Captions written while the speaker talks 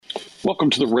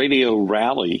Welcome to the radio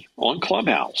rally on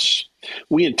Clubhouse.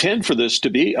 We intend for this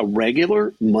to be a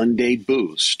regular Monday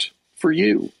boost for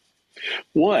you.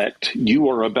 What you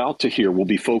are about to hear will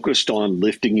be focused on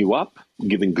lifting you up,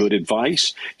 giving good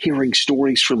advice, hearing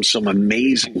stories from some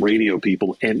amazing radio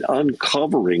people, and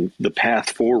uncovering the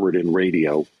path forward in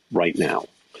radio right now.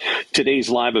 Today's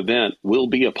live event will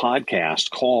be a podcast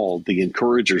called The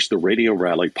Encouragers, the Radio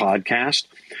Rally Podcast,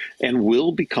 and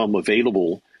will become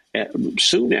available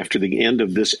soon after the end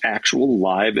of this actual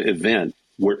live event,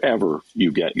 wherever you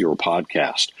get your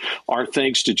podcast. Our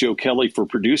thanks to Joe Kelly for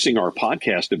producing our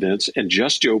podcast events and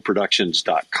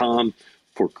JustJoeProductions.com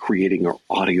for creating our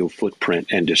audio footprint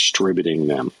and distributing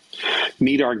them.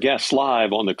 Meet our guests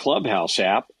live on the Clubhouse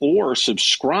app or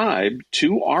subscribe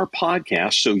to our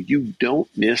podcast so you don't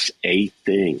miss a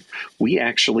thing. We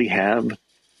actually have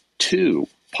two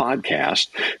podcast,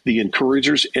 the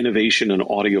Encouragers Innovation and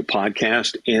Audio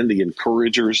Podcast and the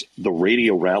Encouragers the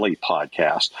Radio Rally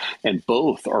Podcast. And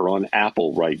both are on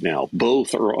Apple right now.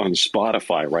 Both are on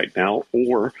Spotify right now,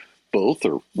 or both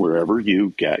are wherever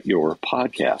you get your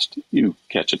podcast. You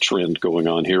catch a trend going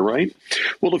on here, right?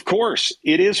 Well, of course,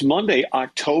 it is Monday,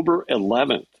 October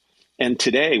 11th. And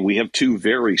today we have two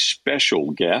very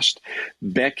special guests,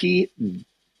 Becky,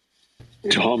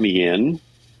 Domyan.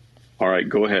 All right,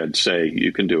 go ahead. Say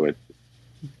you can do it.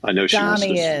 I know she wants to.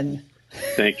 Domyan.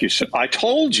 Thank you. I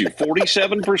told you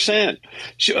 47%.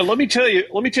 Let me tell you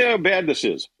how bad this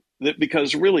is.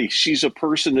 Because really, she's a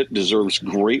person that deserves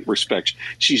great respect.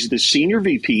 She's the senior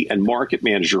VP and market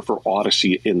manager for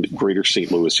Odyssey in the greater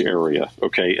St. Louis area.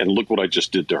 Okay, and look what I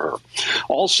just did to her.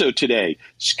 Also today,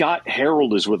 Scott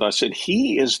Harold is with us, and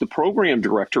he is the program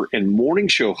director and morning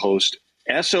show host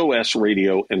SOS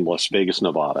Radio in Las Vegas,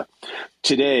 Nevada.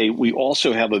 Today, we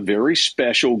also have a very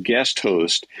special guest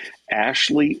host.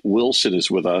 Ashley Wilson is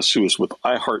with us, who is with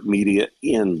iHeartMedia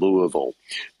in Louisville.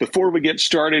 Before we get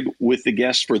started with the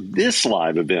guests for this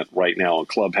live event right now on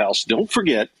Clubhouse, don't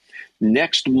forget,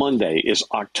 next Monday is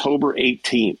October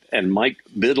 18th, and Mike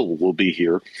Biddle will be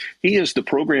here. He is the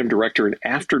program director and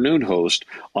afternoon host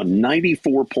on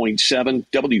 94.7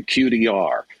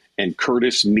 WQDR and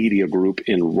Curtis Media Group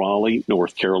in Raleigh,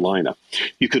 North Carolina.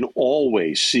 You can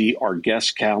always see our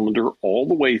guest calendar all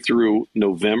the way through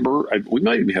November. We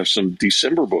might even have some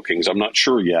December bookings. I'm not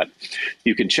sure yet.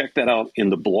 You can check that out in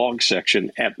the blog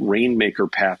section at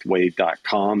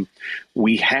rainmakerpathway.com.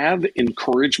 We have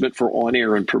encouragement for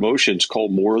on-air and promotions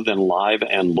called More Than Live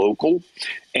and Local.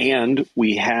 And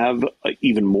we have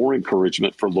even more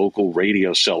encouragement for local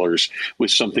radio sellers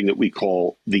with something that we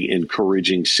call the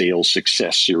Encouraging Sales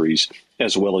Success Series,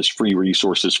 as well as free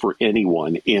resources for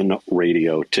anyone in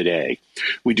radio today.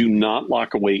 We do not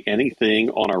lock away anything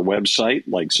on our website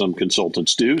like some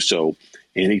consultants do. So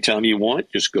anytime you want,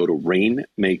 just go to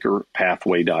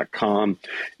rainmakerpathway.com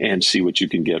and see what you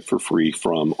can get for free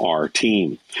from our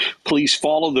team. Please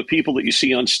follow the people that you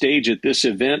see on stage at this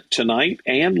event tonight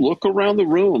and look around the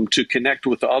room to connect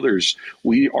with others.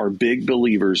 We are big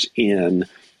believers in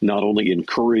not only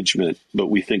encouragement, but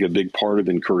we think a big part of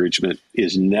encouragement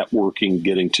is networking,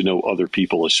 getting to know other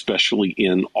people, especially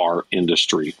in our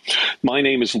industry. My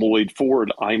name is Lloyd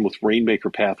Ford. I'm with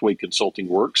Rainmaker Pathway Consulting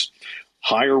Works.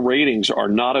 Higher ratings are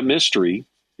not a mystery.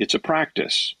 It's a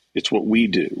practice. It's what we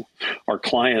do. Our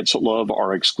clients love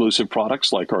our exclusive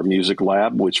products like our Music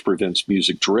Lab, which prevents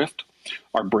music drift,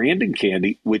 our branding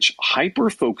candy, which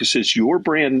hyper-focuses your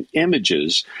brand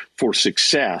images for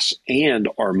success, and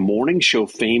our morning show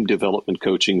fame development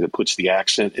coaching that puts the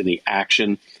accent and the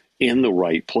action in the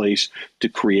right place to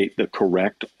create the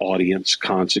correct audience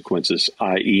consequences,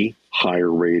 i.e.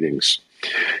 higher ratings.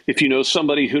 If you know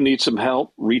somebody who needs some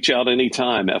help, reach out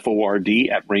anytime, FORD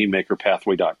at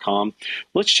rainmakerpathway.com.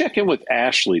 Let's check in with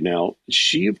Ashley now.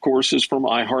 She, of course, is from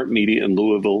iHeartMedia in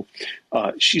Louisville.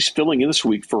 She's filling in this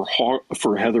week for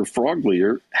Heather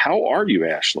Froglier. How are you,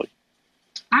 Ashley?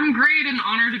 I'm great and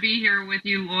honored to be here with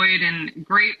you, Lloyd, and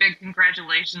great big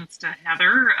congratulations to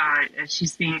Heather as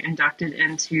she's being inducted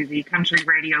into the Country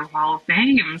Radio Hall of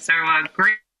Fame. So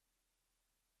great.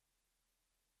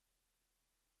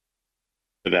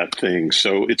 That thing.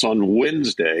 So it's on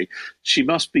Wednesday. She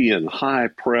must be in high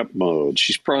prep mode.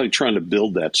 She's probably trying to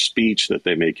build that speech that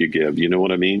they make you give. You know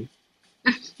what I mean?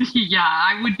 Yeah,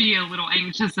 I would be a little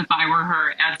anxious if I were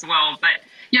her as well. But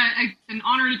yeah, an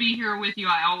honor to be here with you.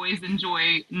 I always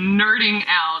enjoy nerding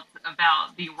out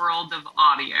about the world of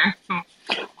audio.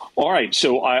 All right.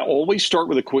 So I always start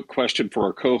with a quick question for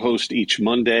our co-host each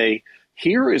Monday.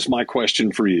 Here is my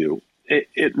question for you.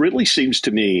 It really seems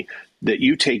to me that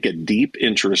you take a deep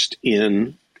interest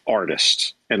in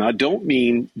artists And I don't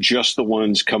mean just the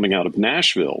ones coming out of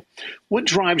Nashville. What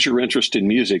drives your interest in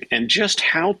music, and just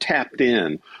how tapped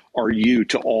in are you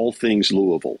to all things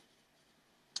Louisville?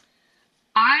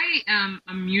 I am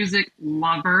a music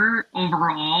lover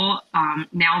overall.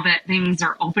 Now that things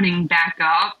are opening back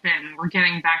up and we're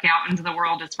getting back out into the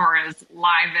world as far as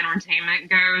live entertainment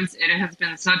goes, it has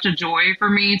been such a joy for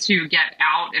me to get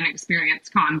out and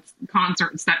experience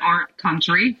concerts that aren't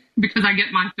country, because I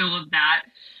get my fill of that.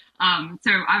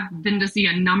 So I've been to see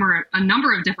a number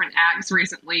of different acts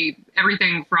recently,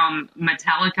 everything from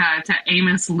Metallica to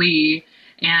Amos Lee.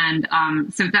 And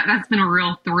so that's been a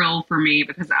real thrill for me,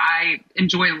 because I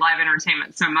enjoy live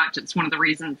entertainment so much. It's one of the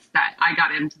reasons that I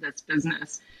got into this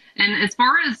business. And as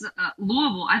far as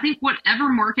Louisville, I think whatever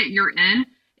market you're in,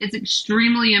 it's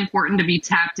extremely important to be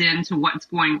tapped into what's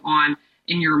going on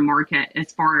in your market,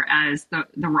 as far as the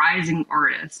rising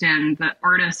artists and the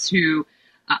artists who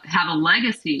have a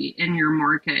legacy in your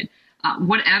market.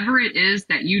 Whatever it is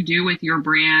that you do with your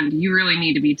brand, you really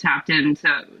need to be tapped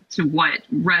into what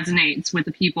resonates with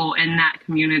the people in that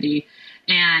community.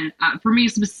 And for me,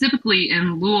 specifically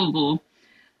in Louisville,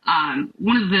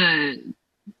 one of the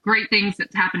great things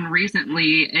that's happened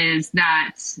recently is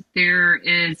that there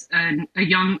is a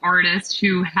young artist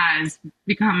who has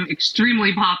become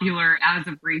extremely popular as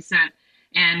of recent,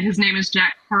 and his name is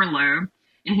Jack Harlow,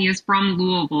 and he is from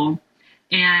Louisville,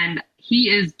 and he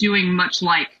is doing much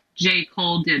like J.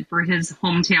 Cole did for his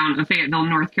hometown of Fayetteville,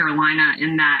 North Carolina,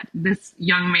 in that this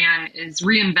young man is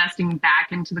reinvesting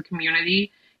back into the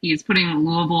community. He is putting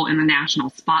Louisville in the national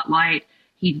spotlight.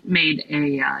 He made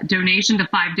a donation to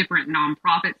 5 different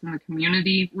nonprofits in the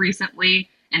community recently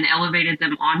and elevated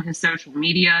them on his social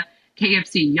media.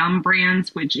 KFC Yum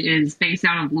Brands, which is based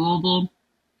out of Louisville,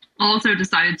 also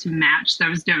decided to match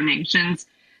those donations.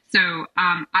 So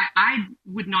I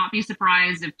would not be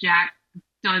surprised if Jack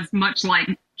does much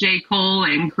like J. Cole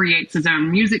and creates his own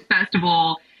music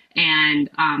festival and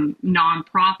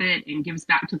nonprofit and gives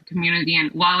back to the community.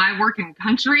 And while I work in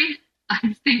country,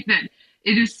 I think that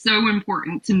it is so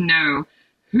important to know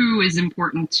who is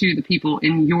important to the people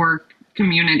in your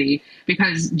community,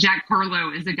 because Jack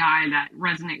Harlow is a guy that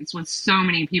resonates with so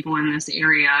many people in this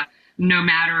area, no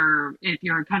matter if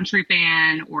you're a country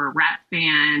fan or a rap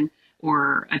fan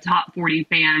or a top 40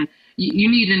 fan.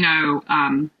 You need to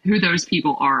know who those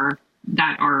people are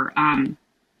that are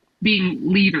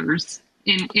being leaders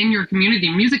in your community,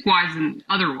 music-wise and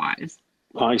otherwise.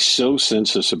 I so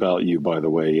sense this about you, by the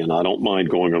way, and I don't mind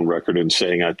going on record and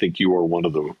saying I think you are one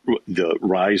of the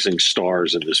rising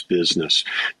stars in this business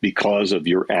because of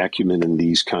your acumen in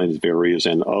these kinds of areas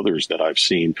and others that I've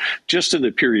seen just in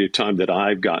the period of time that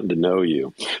I've gotten to know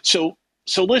you. So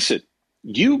listen,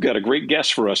 you've got a great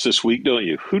guest for us this week, don't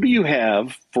you? Who do you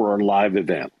have for our live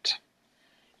event?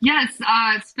 Yes,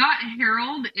 Scott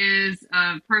Harold is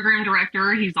a program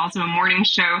director. He's also a morning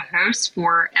show host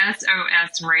for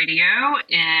SOS Radio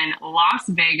in Las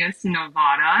Vegas,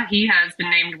 Nevada. He has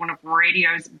been named one of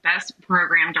radio's best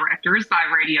program directors by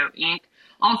Radio Inc.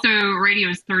 Also,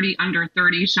 radio's 30 Under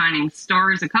 30 Shining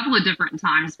Stars a couple of different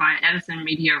times by Edison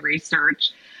Media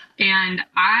Research. And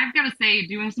I've got to say,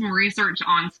 doing some research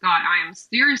on Scott, I am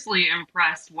seriously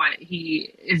impressed what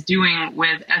he is doing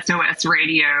with SOS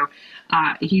Radio.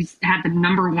 He's had the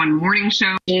 #1 morning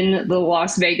show in the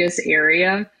Las Vegas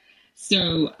area.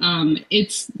 So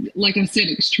it's, like I said,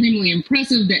 extremely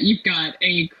impressive that you've got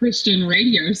a Christian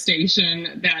radio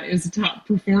station that is a top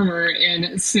performer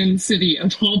in Sin City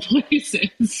of all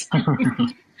places.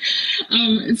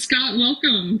 Scott,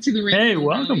 welcome to the radio. Hey,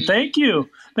 welcome. Rally. Thank you.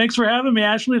 Thanks for having me,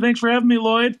 Ashley. Thanks for having me,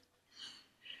 Lloyd.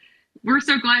 We're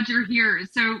so glad you're here.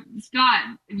 So,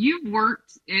 Scott, you've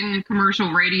worked in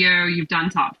commercial radio. You've done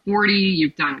top 40.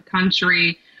 You've done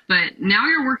country. But now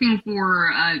you're working for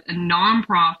a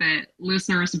nonprofit,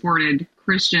 listener-supported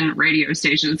Christian radio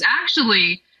station. It's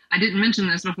actually, I didn't mention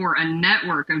this before, a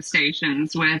network of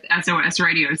stations with SOS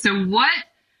Radio. So what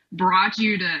brought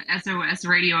you to SOS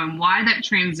Radio, and why that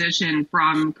transition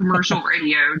from commercial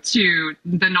radio to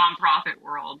the nonprofit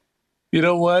world? You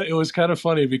know what? It was kind of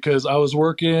funny because I was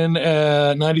working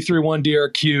at 93.1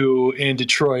 DRQ in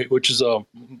Detroit, which is a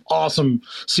awesome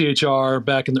CHR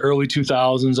back in the early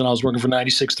 2000s, and I was working for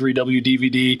 96.3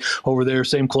 WDVD over there,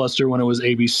 same cluster when it was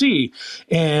ABC.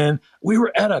 And we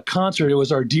were at a concert. It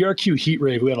was our DRQ Heat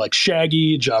Rave. We had like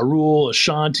Shaggy, Ja Rule,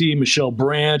 Ashanti, Michelle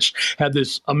Branch, had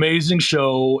this amazing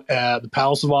show at the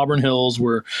Palace of Auburn Hills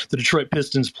where the Detroit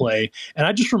Pistons play. And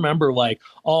I just remember like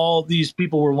all these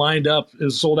people were lined up. It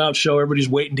was a sold out show. Everybody's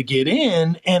waiting to get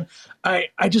in. And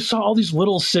I just saw all these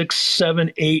little 6,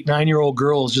 7, 8, 9-year-old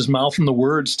girls just mouthing the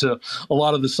words to a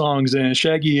lot of the songs. And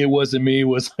Shaggy, It Wasn't Me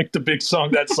was like the big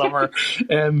song that summer.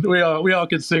 And we all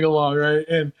could sing along, right?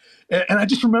 And I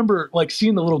just remember like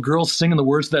seeing the little girls singing the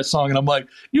words to that song, and I'm like,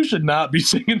 you should not be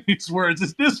singing these words.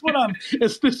 Is this what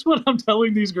I'm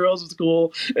telling these girls at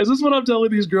school? Is this what I'm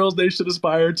telling these girls they should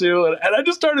aspire to? And I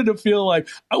just started to feel like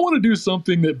I want to do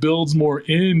something that builds more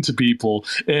into people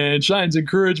and shines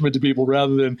encouragement to people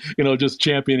rather than, just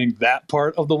championing that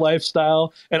part of the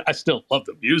lifestyle. And I still love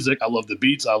the music. I love the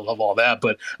beats. I love all that.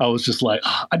 But I was just like,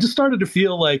 I just started to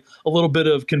feel like a little bit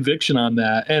of conviction on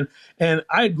that. And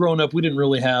I had grown up, we didn't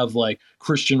really have like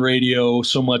Christian radio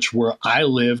so much where I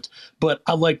lived, but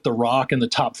I liked the rock and the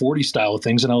top 40 style of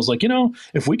things. And I was like,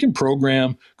 if we can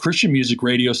program Christian music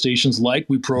radio stations like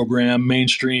we program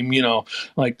mainstream,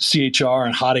 like CHR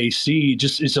and Hot AC,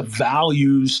 just it's a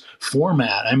values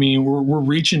format. I mean, we're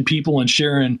reaching people and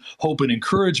sharing hope and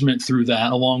encouragement through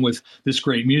that, along with this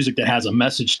great music that has a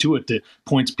message to it that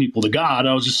points people to God.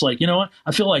 I was just like, you know what?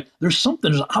 I feel like there's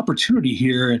an opportunity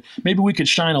here, and maybe we could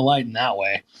shine a light in that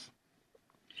way.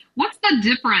 What's the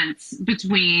difference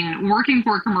between working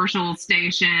for a commercial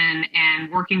station and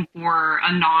working for a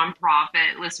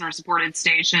nonprofit listener-supported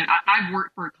station? I've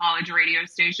worked for a college radio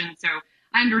station, so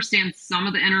I understand some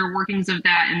of the inner workings of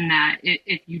that, and that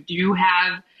if you do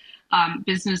have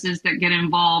businesses that get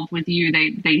involved with you,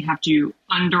 they have to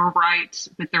underwrite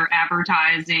with their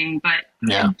advertising. But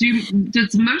yeah.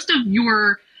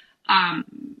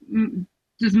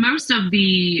 Does most of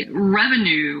the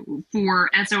revenue for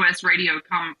SOS Radio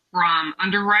come from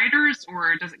underwriters,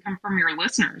 or does it come from your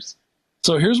listeners?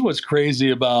 So here's what's crazy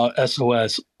about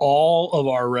SOS. All of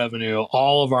our revenue,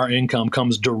 all of our income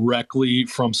comes directly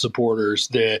from supporters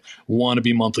that want to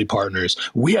be monthly partners.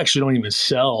 We actually don't even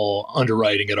sell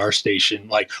underwriting at our station.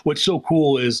 Like, what's so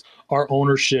cool is our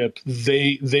ownership,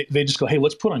 they just go, hey,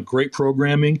 let's put on great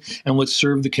programming and let's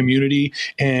serve the community.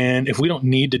 And if we don't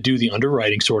need to do the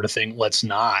underwriting sort of thing, let's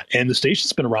not. And the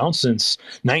station's been around since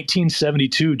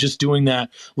 1972, just doing that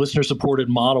listener supported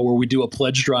model where we do a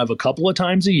pledge drive a couple of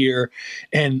times a year.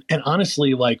 And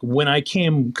honestly, like when I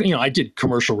came, I did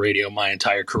commercial radio my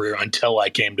entire career until I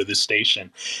came to this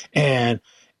station. And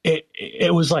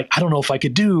it was like, I don't know if I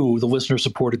could do the listener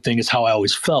supported thing is how I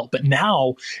always felt. But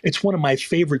now it's one of my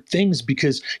favorite things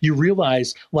because you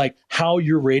realize like how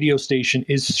your radio station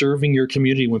is serving your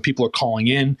community when people are calling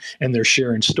in and they're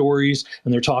sharing stories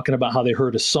and they're talking about how they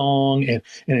heard a song. And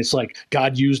it's like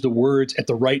God used the words at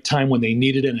the right time when they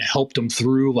needed it and it helped them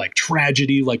through like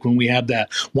tragedy. Like when we had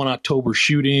that 1 October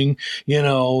shooting,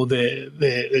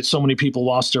 that so many people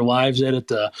lost their lives at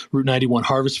the Route 91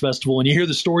 Harvest Festival. And you hear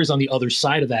the stories on the other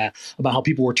side of that about how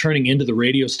people were turning into the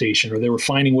radio station or they were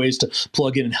finding ways to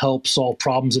plug in and help solve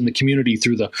problems in the community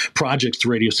through the projects the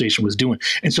radio station was doing.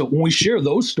 And so when we share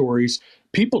those stories,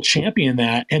 people champion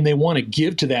that and they want to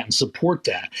give to that and support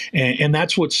that. And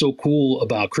that's what's so cool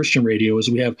about Christian radio is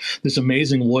we have this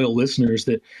amazing loyal listeners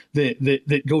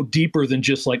that go deeper than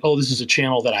just like, oh, this is a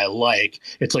channel that I like.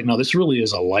 It's like, no, this really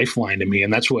is a lifeline to me.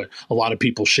 And that's what a lot of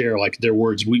people share, like their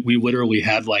words. We literally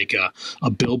had like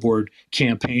a billboard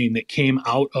campaign that came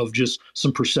out of just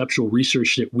some perceptual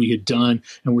research that we had done.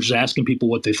 And we're just asking people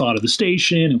what they thought of the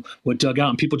station and what dug out.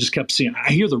 And people just kept saying,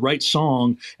 I hear the right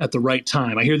song at the right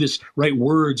time. I hear this right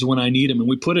words when I need them. And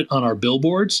we put it on our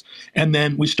billboards. And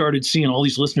then we started seeing all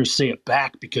these listeners say it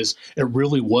back because it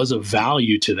really was of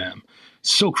value to them.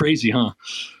 So crazy, huh?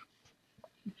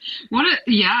 What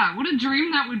a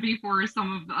dream that would be for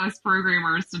some of us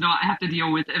programmers to not have to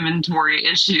deal with inventory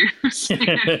issues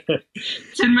and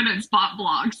 10-minute spot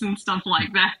blocks and stuff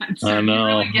like that. So I know, you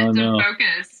really get to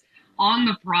focus on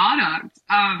the product.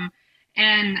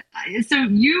 And so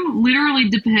you literally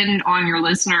depend on your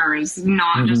listeners,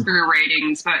 not just for your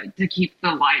ratings, but to keep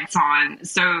the lights on.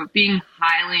 So being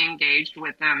highly engaged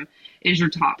with them is your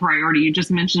top priority. You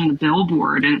just mentioned the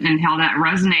billboard and how that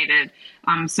resonated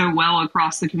so well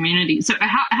across the community. So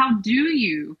how do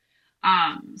you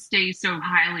stay so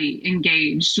highly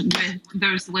engaged with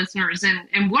those listeners?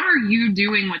 And what are you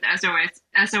doing with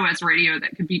SOS Radio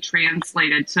that could be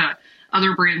translated to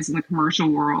other brands in the commercial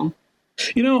world?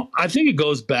 I think it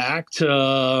goes back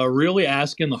to really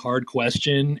asking the hard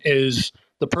question, is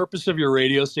the purpose of your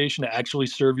radio station to actually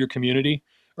serve your community?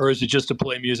 Or is it just to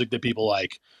play music that people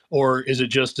like? Or is it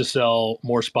just to sell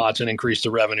more spots and increase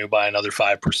the revenue by another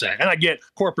 5%? And I get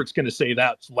corporate's going to say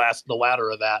that's the latter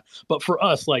of that. But for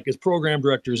us, like as program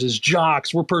directors, as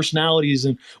jocks, we're personalities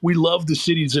and we love the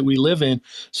cities that we live in.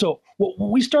 So what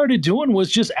we started doing was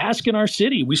just asking our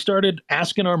city. We started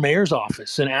asking our mayor's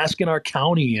office and asking our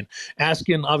county and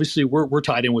asking, obviously we're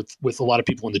tied in with a lot of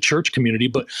people in the church community,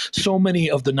 but so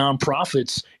many of the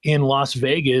nonprofits in Las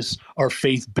Vegas are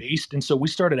faith-based. And so we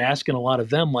started asking a lot of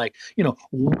them, like,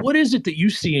 what is it that you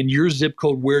see in your zip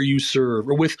code where you serve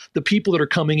or with the people that are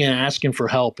coming in asking for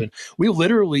help? And we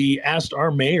literally asked our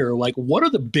mayor, like, what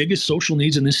are the biggest social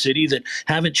needs in this city that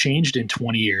haven't changed in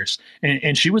 20 years?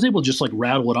 And she was able to just like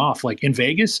rattle it off. Like in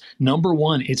Vegas, number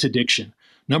one, it's addiction.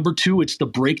 Number two, it's the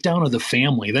breakdown of the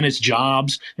family. Then it's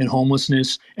jobs and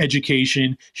homelessness,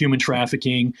 education, human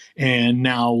trafficking, and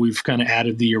now we've kind of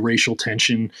added the racial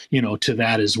tension, to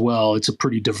that as well. It's a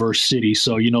pretty diverse city,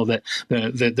 so that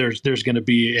there's going to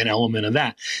be an element of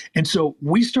that. And so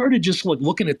we started just like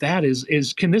looking at that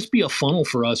is can this be a funnel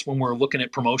for us when we're looking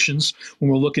at promotions,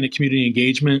 when we're looking at community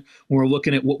engagement, when we're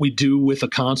looking at what we do with a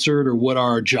concert or what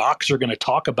our jocks are going to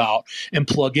talk about and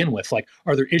plug in with? Like,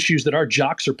 are there issues that our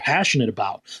jocks are passionate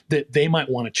about that they might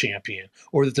want to champion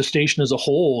or that the station as a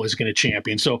whole is going to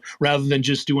champion? So rather than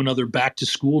just do another back to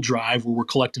school drive where we're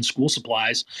collecting school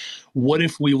supplies, what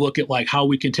if we look at like how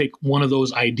we can take one of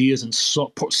those ideas and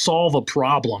solve a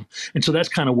problem? And so that's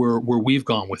kind of where we've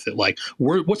gone with it. Like,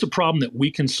 what's a problem that we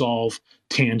can solve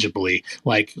tangibly,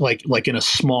 like in a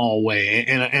small way?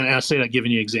 And I say that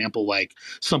giving you an example, like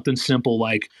something simple,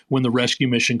 like when the rescue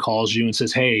mission calls you and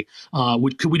says, hey,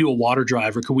 could we do a water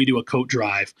drive or could we do a coat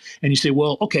drive? And you say,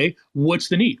 well, okay, what's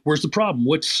the need? Where's the problem?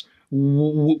 What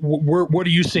are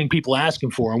you seeing people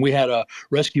asking for? And we had a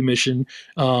rescue mission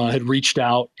had reached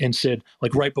out and said,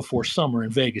 like right before summer in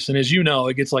Vegas. And as you know,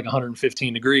 it gets like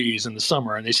 115 degrees in the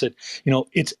summer. And they said,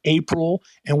 it's April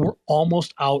and we're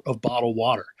almost out of bottled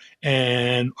water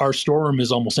and our storeroom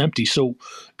is almost empty. So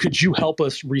could you help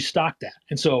us restock that?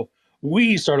 And so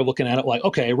we started looking at it like,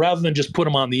 okay, rather than just put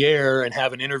them on the air and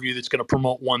have an interview that's going to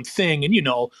promote one thing, and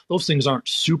those things aren't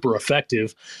super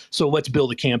effective, so let's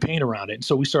build a campaign around it. And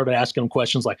so we started asking them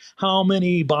questions like, how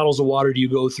many bottles of water do you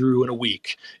go through in a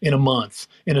week, in a month,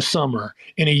 in a summer,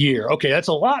 in a year? Okay, that's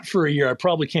a lot for a year. I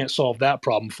probably can't solve that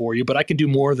problem for you, but I can do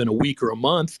more than a week or a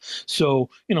month. So,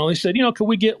 they said, could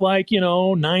we get like,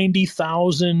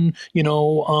 90,000,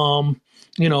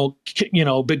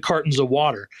 big cartons of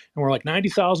water? And we're like,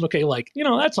 90,000. Okay. Like,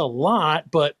 that's a lot,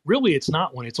 but really it's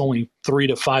not when it's only $3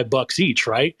 to $5 each.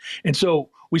 Right. And so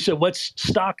we said, let's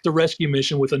stock the rescue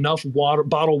mission with enough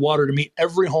bottled water to meet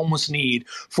every homeless need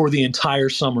for the entire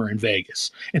summer in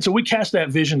Vegas. And so we cast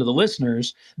that vision to the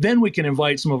listeners. Then we can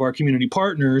invite some of our community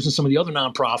partners and some of the other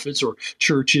nonprofits or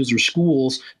churches or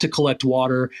schools to collect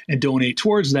water and donate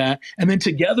towards that. And then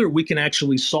together we can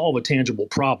actually solve a tangible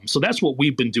problem. So that's what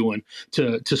we've been doing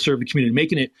to serve the community,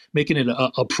 making it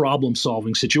a problem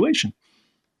solving situation.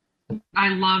 I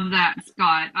love that,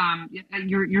 Scott.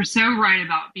 You're so right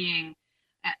about being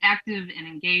active and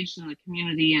engaged in the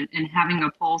community and having a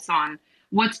pulse on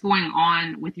what's going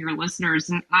on with your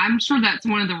listeners. And I'm sure that's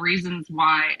one of the reasons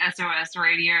why SOS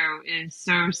Radio is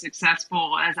so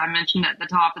successful. As I mentioned at the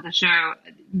top of the show,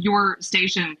 your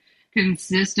station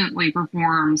consistently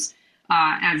performs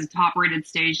as a top rated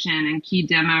station and key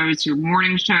demos. Your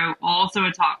morning show, also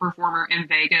a top performer in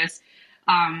Vegas.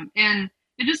 And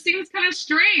it just seems kind of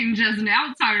strange as an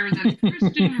outsider that a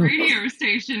Christian radio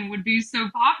station would be so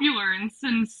popular in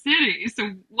Sin City. So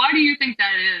why do you think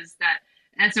that is, that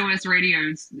SOS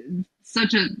Radio is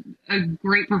such a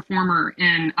great performer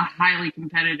in a highly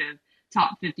competitive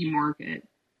top 50 market?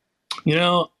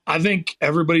 I think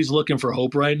everybody's looking for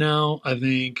hope right now. I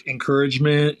think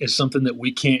encouragement is something that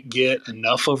we can't get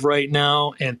enough of right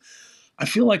now. And I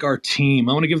feel like our team,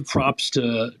 I want to give props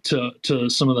to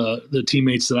some of the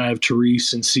teammates that I have,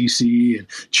 Therese and Cece and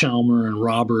Chalmer and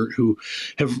Robert, who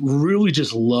have really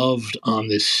just loved on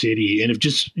this city and have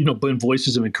just, been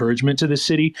voices of encouragement to this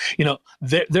city.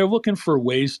 They're looking for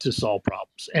ways to solve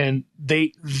problems, and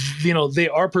they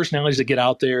are personalities that get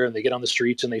out there and they get on the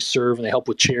streets and they serve and they help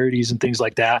with charities and things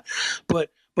like that.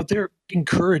 But they're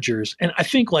encouragers. And I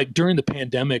think like during the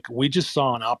pandemic, we just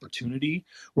saw an opportunity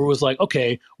where it was like,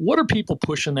 okay, what are people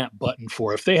pushing that button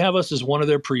for? If they have us as one of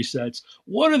their presets,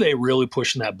 what are they really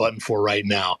pushing that button for right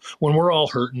now? When we're all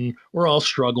hurting, we're all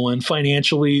struggling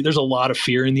financially, there's a lot of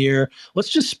fear in the air. Let's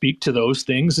just speak to those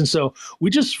things. And so we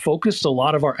just focused a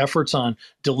lot of our efforts on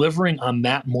delivering on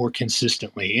that more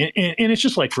consistently. And it's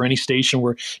just like for any station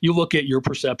where you look at your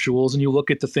perceptuals and you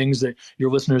look at the things that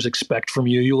your listeners expect from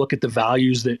you, you look at the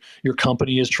values is that your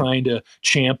company is trying to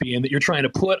champion, that you're trying to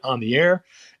put on the air.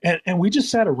 And we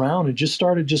just sat around and just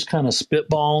started just kind of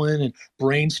spitballing and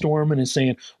brainstorming and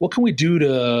saying, what can we do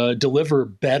to deliver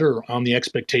better on the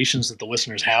expectations that the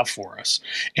listeners have for us?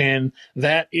 And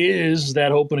that is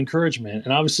that hope and encouragement.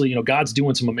 And obviously, God's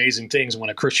doing some amazing things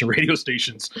when a Christian radio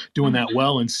station's doing that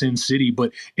well in Sin City,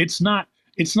 but it's not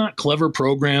clever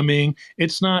programming.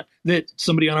 It's not that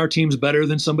somebody on our team's better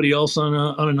than somebody else on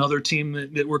another team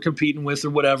that we're competing with or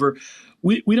whatever.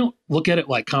 We don't look at it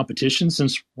like competition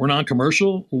since we're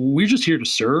non-commercial. We're just here to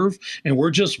serve, and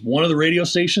we're just one of the radio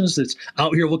stations that's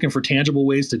out here looking for tangible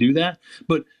ways to do that.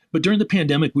 But during the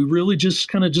pandemic, we really just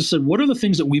said, what are the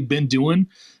things that we've been doing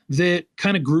that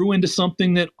kind of grew into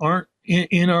something that aren't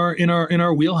in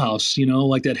our wheelhouse,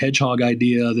 like that hedgehog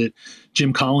idea that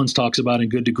Jim Collins talks about in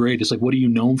Good to Great. It's like, what are you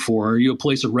known for? Are you a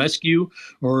place of rescue,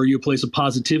 or are you a place of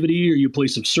positivity? Are you a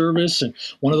place of service? And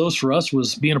one of those for us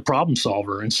was being a problem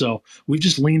solver. And so we've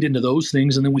just leaned into those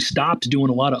things. And then we stopped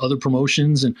doing a lot of other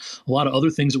promotions and a lot of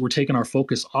other things that were taking our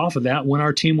focus off of that when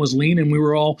our team was lean and we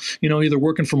were all, either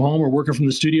working from home or working from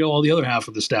the studio. All the other half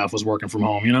of the staff was working from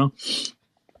home,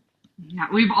 Yeah,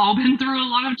 we've all been through a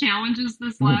lot of challenges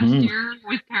this last year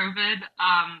with COVID.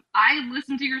 I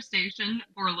listened to your station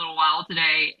for a little while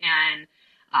today, and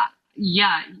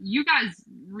you guys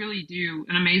really do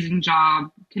an amazing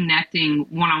job connecting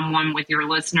one-on-one with your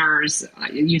listeners.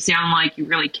 You sound like you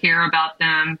really care about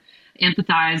them,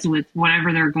 empathize with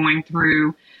whatever they're going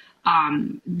through.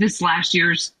 This last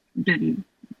year's been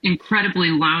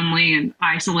incredibly lonely and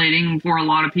isolating for a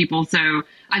lot of people. So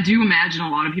I do imagine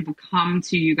a lot of people come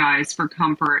to you guys for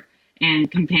comfort and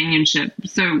companionship.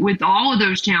 So with all of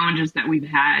those challenges that we've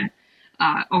had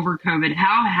over COVID,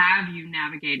 how have you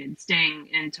navigated staying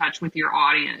in touch with your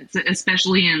audience,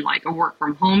 especially in like a work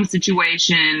from home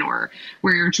situation or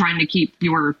where you're trying to keep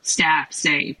your staff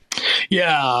safe?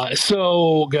 Yeah.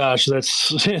 So, gosh, there's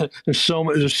so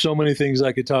many things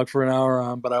I could talk for an hour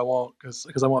on, but I won't because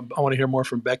I want to hear more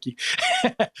from Becky.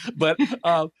 but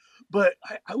I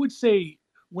would say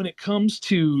when it comes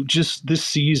to just this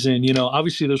season,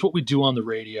 obviously there's what we do on the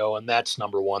radio, and that's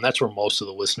number one. That's where most of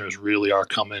the listeners really are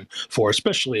coming for,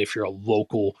 especially if you're a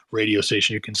local radio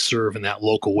station, you can serve in that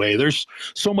local way. There's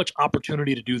so much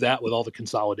opportunity to do that with all the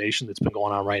consolidation that's been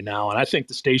going on right now. And I think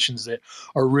the stations that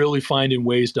are really finding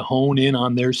ways to hone in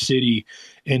on their city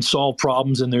and solve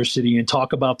problems in their city and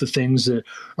talk about the things that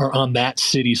are on that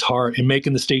city's heart and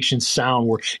making the station sound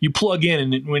where you plug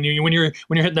in, and when you're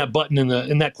hitting that button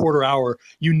in that quarter hour,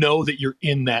 that you're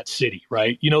in that city,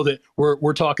 right? That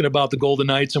we're talking about the Golden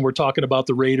Knights and we're talking about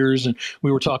the Raiders, and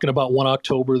we were talking about 1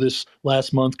 October this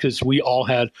last month because we all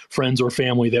had friends or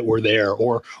family that were there,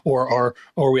 or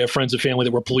we have friends and family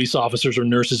that were police officers or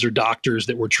nurses or doctors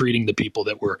that were treating the people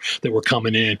that were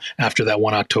coming in after that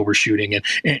 1 October shooting.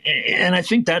 And I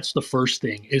think that's the first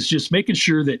thing, is just making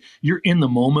sure that you're in the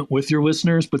moment with your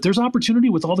listeners. But there's opportunity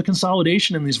with all the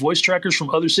consolidation and these voice trackers from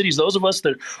other cities. Those of us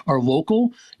that are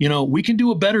local, we can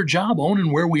do a better job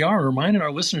owning where we are, reminding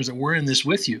our listeners that we're in this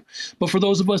with you. But for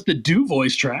those of us that do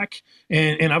voice track,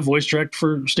 and I've voice tracked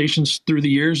for stations through the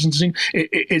years, and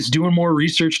it's doing more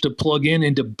research to plug in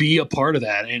and to be a part of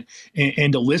that,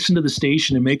 and to listen to the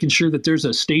station and making sure that there's a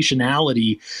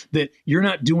stationality, that you're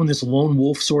not doing this lone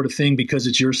wolf sort of thing because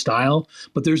it's your style,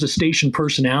 but there's a station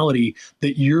personality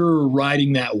that you're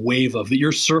riding that wave of, that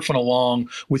you're surfing along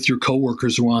with your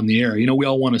coworkers who are on the air. We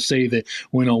all want to say that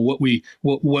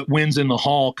what wins in the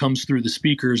hall comes through the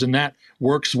speakers, and that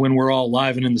works when we're all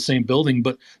live and in the same building.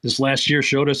 But this last year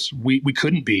showed us we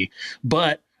couldn't be.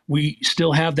 But we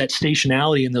still have that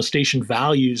stationality and those station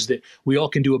values that we all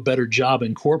can do a better job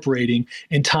incorporating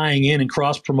and tying in and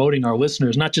cross-promoting our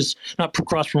listeners, not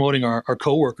cross-promoting our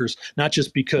coworkers, not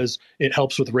just because it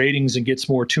helps with ratings and gets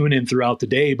more tune-in throughout the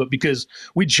day, but because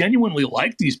we genuinely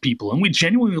like these people and we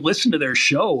genuinely listen to their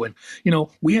show. And,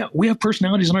 we have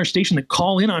personalities on our station that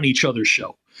call in on each other's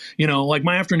show. Like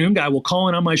my afternoon guy will call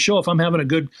in on my show if I'm having a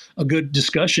good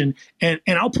discussion, and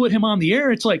I'll put him on the air.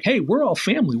 It's like, hey, we're all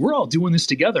family. We're all doing this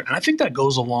together. And I think that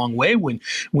goes a long way when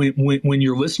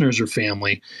your listeners are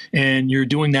family, and you're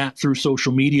doing that through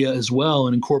social media as well,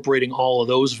 and incorporating all of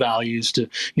those values to,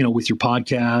 with your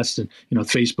podcast and,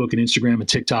 Facebook and Instagram and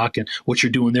TikTok, and what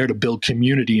you're doing there to build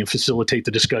community and facilitate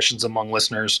the discussions among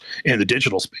listeners in the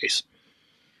digital space.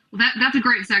 Well, that's a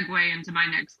great segue into my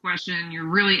next question. You're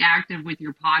really active with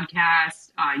your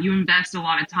podcast. You invest a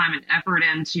lot of time and effort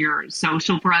into your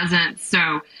social presence.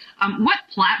 So what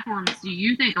platforms do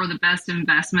you think are the best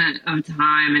investment of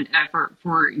time and effort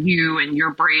for you and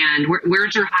your brand?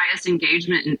 Where's your highest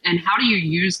engagement, and how do you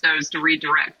use those to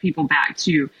redirect people back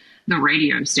to the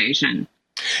radio station?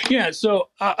 Yeah, so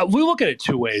we look at it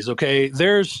two ways, okay?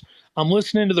 I'm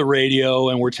listening to the radio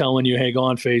and we're telling you, hey, go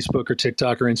on Facebook or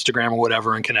TikTok or Instagram or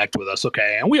whatever and connect with us,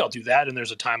 okay? And we all do that, and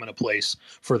there's a time and a place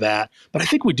for that. But I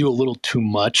think we do a little too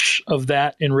much of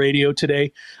that in radio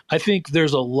today. I think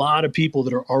there's a lot of people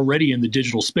that are already in the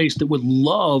digital space that would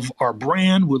love our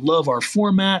brand, would love our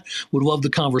format, would love the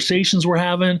conversations we're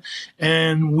having.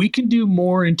 And we can do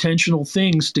more intentional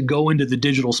things to go into the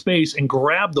digital space and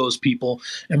grab those people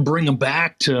and bring them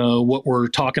back to what we're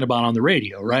talking about on the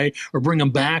radio, right? Or bring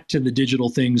them back to the digital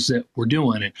things that we're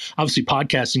doing. And obviously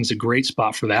podcasting is a great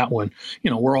spot for that one.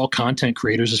 We're all content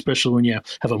creators, especially when you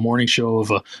have a morning show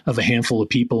of a handful of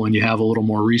people and you have a little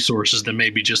more resources than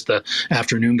maybe just the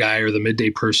afternoon guy or the midday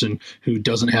person who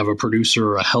doesn't have a producer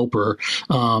or a helper.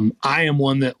 I am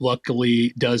one that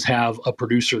luckily does have a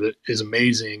producer that is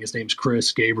amazing. His name's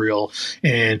Chris Gabriel,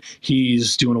 and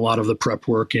he's doing a lot of the prep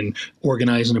work and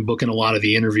organizing and booking a lot of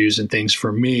the interviews and things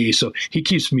for me. So he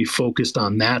keeps me focused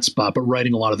on that spot, but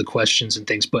writing a lot of the questions and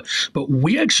things. But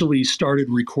we actually started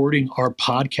recording our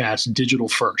podcast digital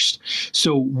first.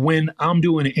 So when I'm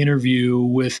doing an interview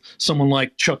with someone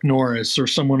like Chuck Norris or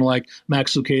someone like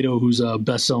Max Lucado, who's a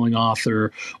best-selling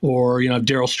author, or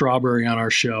Daryl Strawberry on our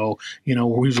show, we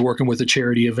was working with a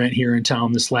charity event here in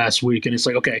town this last week, and it's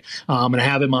like, okay, I'm going to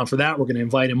have him on for that. We're going to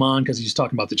invite him on because he's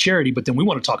talking about the charity, but then we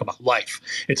want to talk about life.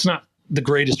 It's not the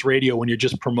greatest radio when you're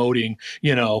just promoting,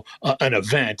 an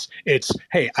event. It's,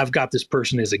 hey, I've got this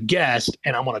person as a guest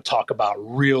and I want to talk about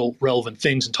real relevant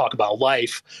things and talk about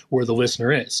life where the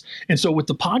listener is. And so with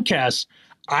the podcast,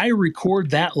 I record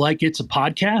that like it's a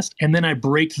podcast, and then I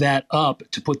break that up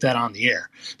to put that on the air.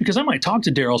 Because I might talk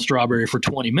to Daryl Strawberry for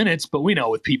 20 minutes, but we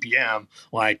know with PPM,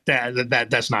 like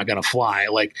that's not going to fly.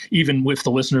 Like even if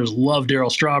the listeners love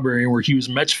Daryl Strawberry and we're huge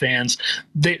Mets fans,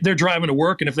 they're driving to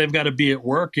work, and if they've got to be at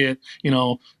work at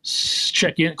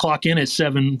clock in at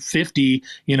 7:50,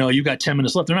 you've got 10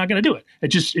 minutes left. They're not going to do it. It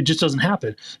just doesn't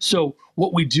happen. So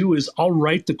what we do is I'll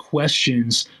write the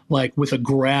questions like with a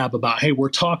grab about, hey, we're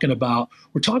talking about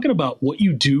what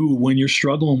you do when you're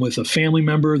struggling with a family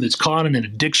member that's caught in an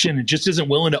addiction and just isn't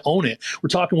willing to own it. We're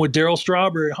talking with Daryl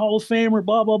Strawberry, Hall of Famer,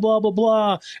 blah, blah, blah, blah,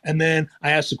 blah. And then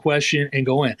I ask the question and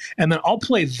go in. And then I'll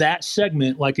play that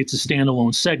segment like it's a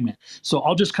standalone segment. So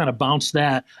I'll just kind of bounce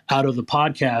that out of the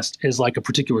podcast as like a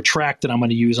particular track that I'm going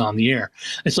to use on the air.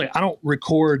 It's like I don't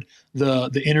record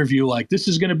the interview like this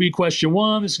is going to be question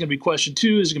 1, this is going to be question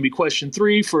 2, this is going to be question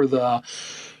 3 for the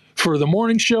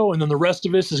morning show, and then the rest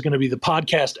of this is going to be the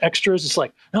podcast extras. It's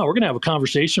like, no, we're going to have a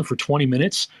conversation for 20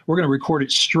 minutes. We're going to record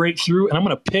it straight through, and I'm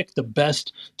going to pick the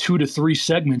best 2 to 3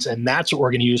 segments, and that's what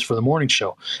we're going to use for the morning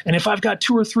show. And if I've got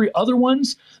 2 or 3 other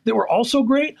ones that were also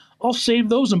great, I'll save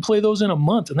those and play those in a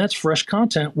month, and that's fresh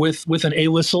content with an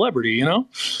A-list celebrity,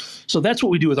 So that's what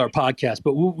we do with our podcast.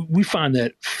 But we find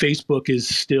that Facebook is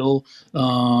still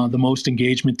the most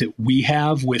engagement that we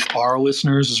have with our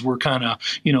listeners, as we're kind of,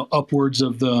 upwards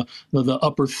of the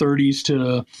upper 30s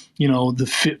to,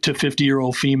 to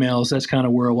 50-year-old females. That's kind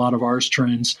of where a lot of ours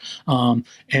trends.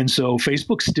 And so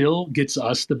Facebook still gets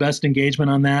us the best engagement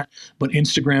on that. But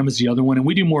Instagram is the other one. And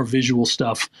we do more visual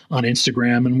stuff on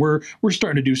Instagram. And we're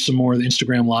starting to do some more of the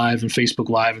Instagram Live and Facebook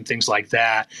Live and things like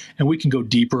that. And we can go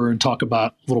deeper and talk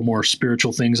about a little more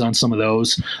spiritual things on some of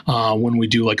those when we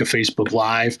do like a Facebook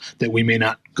Live that we may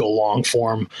not go long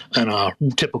form on a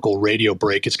typical radio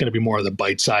break. It's going to be more of the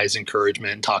bite-sized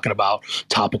encouragement and talking about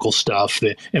topical stuff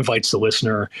that invites the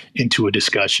listener into a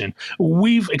discussion.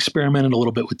 We've experimented a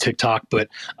little bit with TikTok, but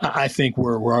I think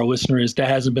where our listener is, that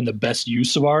hasn't been the best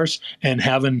use of ours. And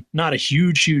having not a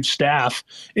huge staff,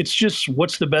 it's just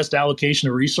what's the best allocation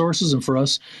of resources. And for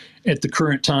us, at the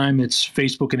current time, it's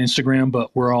Facebook and Instagram, but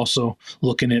we're also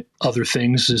looking at other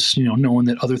things, as knowing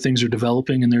that other things are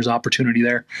developing and there's opportunity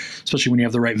there, especially when you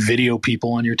have the right video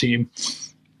people on your team.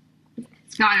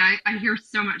 Scott, I hear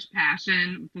so much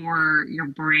passion for your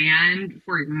brand,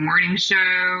 for your morning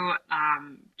show,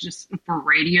 just for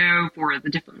radio, for the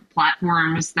different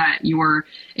platforms that you are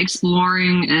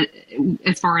exploring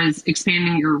as far as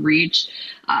expanding your reach.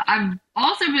 I've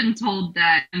also been told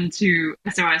that into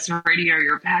SOS Radio,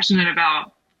 you're passionate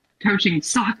about coaching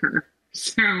soccer.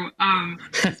 So how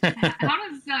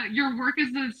does your work as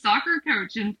a soccer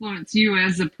coach influence you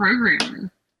as a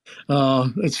programmer?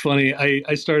 It's funny.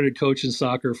 I started coaching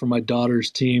soccer for my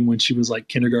daughter's team when she was like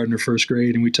kindergarten or first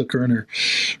grade, and we took her and her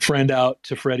friend out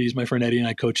to Freddie's. My friend Eddie and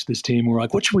I coached this team. We're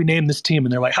like, what should we name this team?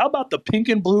 And they're like, how about the Pink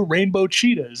and Blue Rainbow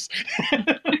Cheetahs?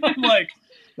 I'm like,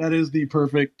 that is the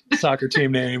perfect soccer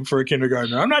team name for a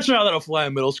kindergartner. I'm not sure how that'll fly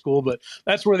in middle school, but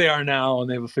that's where they are now, and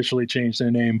they've officially changed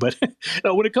their name. But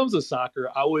when it comes to soccer,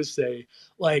 I always say,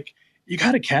 like, you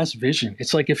got to cast vision.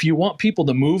 It's like if you want people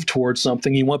to move towards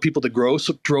something, you want people to grow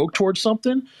towards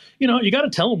something, you got to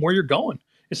tell them where you're going.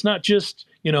 It's not just,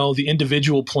 the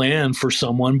individual plan for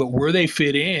someone, but where they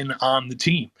fit in on the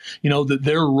team.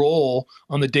 Their role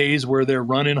on the days where they're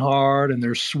running hard and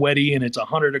they're sweaty and it's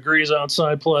 100 degrees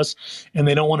outside plus, and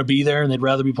they don't want to be there and they'd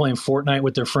rather be playing Fortnite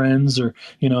with their friends or,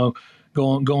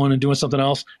 going and doing something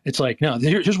else. It's like, no,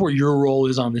 here's where your role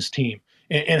is on this team.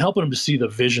 And helping them to see the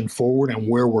vision forward and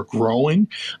where we're growing.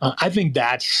 I think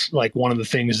that's like one of the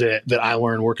things that I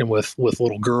learned working with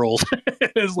little girls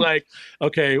is like,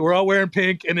 okay, we're all wearing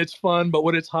pink and it's fun, but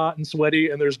when it's hot and sweaty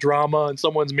and there's drama and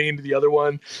someone's mean to the other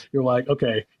one, you're like,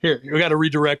 okay, here, we got to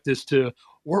redirect this to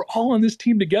we're all on this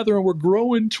team together and we're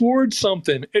growing towards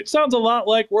something. It sounds a lot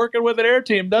like working with an air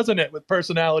team, doesn't it? With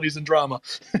personalities and drama.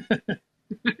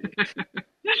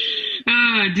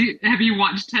 Have you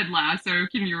watched Ted Lasso?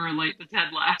 Can you relate to Ted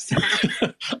Lasso?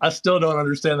 I still don't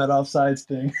understand that offsides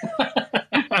thing.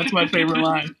 That's my favorite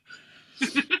line.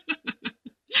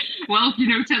 Well,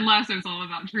 Ted Lasso is all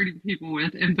about treating people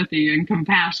with empathy and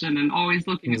compassion and always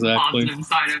looking at the positive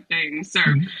side of things. So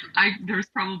there's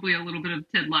probably a little bit of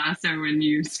Ted Lasso in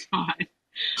you, Scott.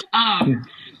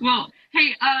 Well,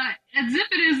 hey, as if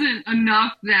it isn't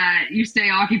enough that you stay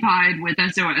occupied with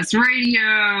SOS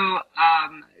Radio,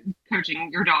 coaching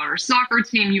your daughter's soccer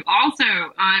team, you also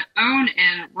own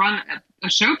and run a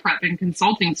show prep and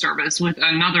consulting service with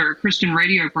another Christian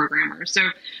radio programmer. So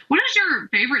what is your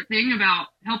favorite thing about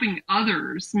helping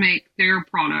others make their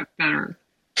product better?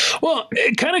 Well,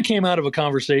 it kind of came out of a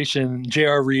conversation.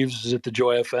 J.R. Reeves is at the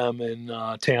Joy FM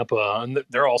in Tampa, and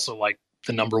they're also like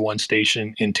the number one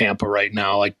station in Tampa right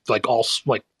now. It's like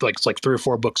 3 or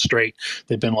 4 books straight.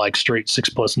 They've been like straight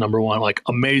 6+ number one, like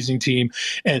amazing team.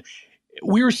 And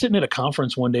we were sitting at a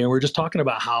conference one day and we were just talking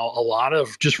about how a lot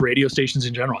of just radio stations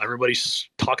in general, everybody's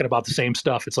talking about the same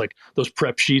stuff. It's like those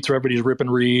prep sheets where everybody's rip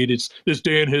and read. It's this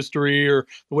day in history or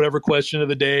whatever question of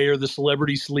the day or the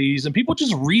celebrity sleaze. And people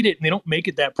just read it and they don't make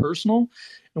it that personal.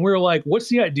 And we were like, what's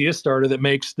the idea starter that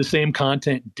makes the same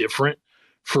content different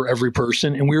for every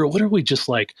person? And we were literally just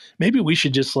like, maybe we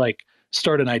should just like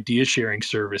start an idea sharing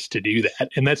service to do that.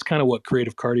 And that's kind of what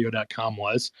creativecardio.com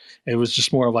was. It was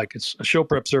just more of like, it's a show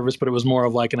prep service, but it was more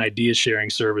of like an idea sharing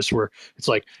service where it's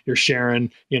like you're sharing,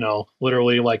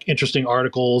 literally like interesting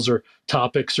articles or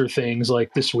topics or things.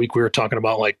 Like this week we were talking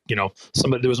about like, there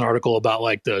was an article about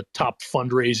like the top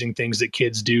fundraising things that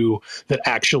kids do that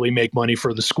actually make money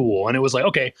for the school. And it was like,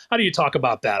 okay, how do you talk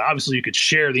about that? Obviously you could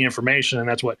share the information and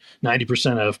that's what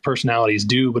 90% of personalities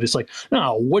do, but it's like,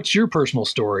 no, what's your personal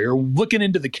story? Or looking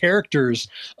into the characters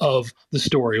of the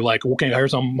story. Like, okay,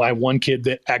 here's my one kid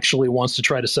that actually wants to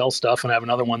try to sell stuff and I have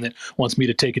another one that wants me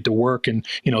to take it to work and,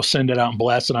 send it out and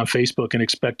blast it on Facebook and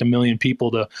expect 1 million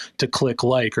people to click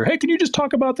like, or, hey, can you just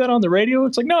talk about that on the radio?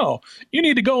 It's like, no, you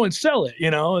need to go and sell it.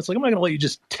 It's like, I'm not going to let you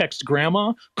just text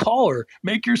grandma, call her,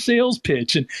 make your sales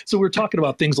pitch. And so we're talking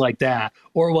about things like that,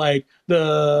 or like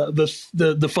the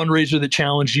fundraiser that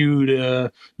challenged you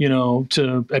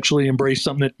to actually embrace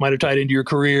something that might have tied into your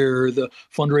career, or the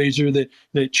fundraiser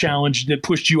that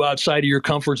pushed you outside of your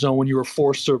comfort zone when you were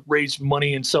forced to raise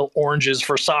money and sell oranges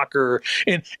for soccer.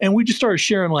 And we just started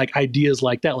sharing like ideas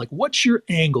like that. Like, what's your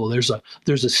angle? There's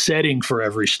a setting for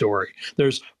every story.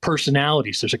 There's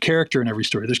personalities. There's a character in every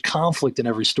story. There's conflict in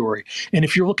every story. And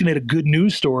if you're looking at a good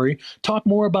news story, talk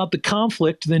more about the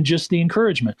conflict than just the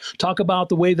encouragement. Talk about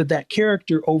the way that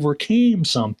character overcame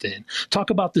something. Talk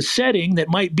about the setting that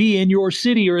might be in your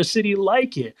city or a city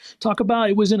like it. Talk about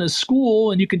it was in a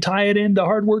school and you can tie it into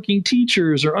hardworking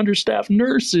teachers or understaffed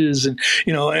nurses and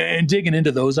digging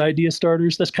into those idea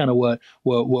starters. That's kind of what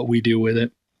we do with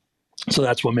it. So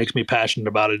that's what makes me passionate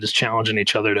about it, is challenging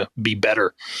each other to be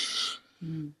better.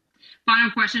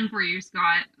 Final question for you,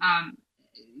 Scott.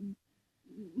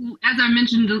 As I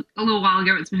mentioned a little while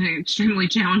ago, it's been an extremely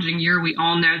challenging year. We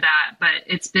all know that, but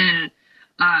it's been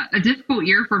a difficult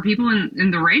year for people in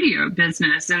the radio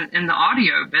business and the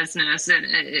audio business,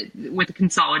 with the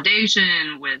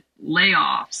consolidation, with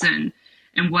layoffs and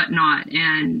whatnot.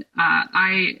 And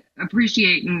I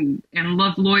appreciate and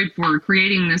love Lloyd for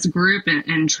creating this group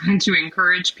and trying to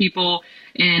encourage people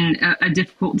in a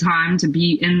difficult time to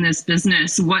be in this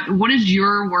business. What is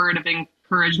your word of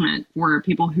encouragement for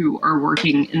people who are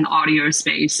working in the audio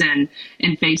space and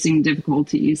facing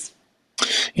difficulties?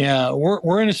 Yeah,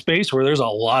 we're in a space where there's a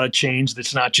lot of change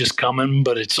that's not just coming,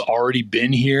 but it's already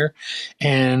been here.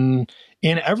 And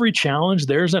in every challenge,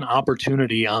 there's an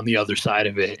opportunity on the other side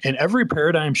of it. And every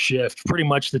paradigm shift pretty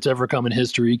much that's ever come in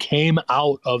history came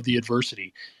out of the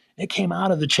adversity. It came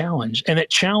out of the challenge, and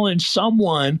it challenged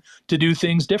someone to do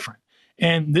things different.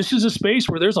 And this is a space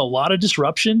where there's a lot of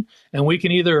disruption, and we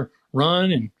can either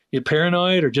run and get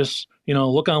paranoid or just,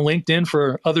 look on LinkedIn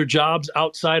for other jobs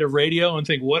outside of radio and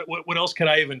think, what else could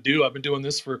I even do? I've been doing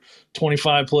this for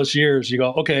 25 plus years. You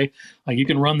go, okay, like you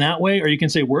can run that way, or you can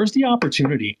say, where's the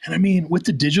opportunity? And I mean, with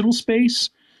the digital space,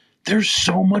 there's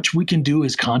so much we can do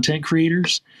as content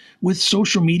creators. With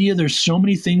social media, there's so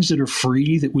many things that are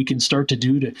free that we can start to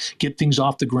do to get things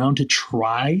off the ground, to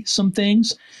try some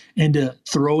things and to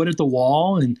throw it at the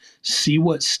wall and see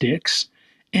what sticks.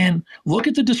 And look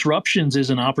at the disruptions as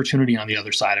an opportunity on the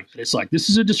other side of it. It's like, this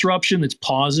is a disruption that's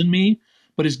pausing me,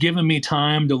 but it's giving me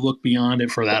time to look beyond it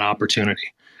for that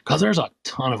opportunity. Because there's a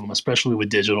ton of them, especially with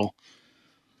digital.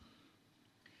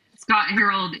 Scott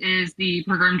Harold is the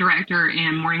program director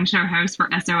and morning show host for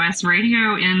SOS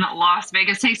Radio in Las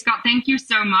Vegas. Hey, Scott, thank you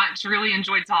so much. Really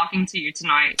enjoyed talking to you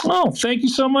tonight. Oh, thank you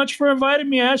so much for inviting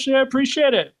me, Ashley. I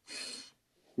appreciate it.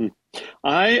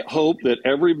 I hope that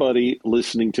everybody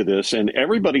listening to this and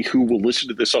everybody who will listen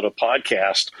to this on a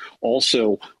podcast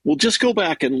also will just go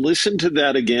back and listen to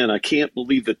that again. I can't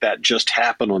believe that just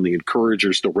happened on the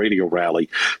Encouragers, the radio rally.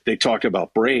 They talked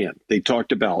about brand. They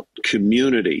talked about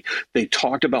community. They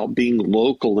talked about being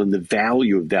local and the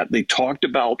value of that. They talked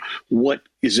about what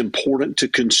is important to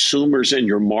consumers in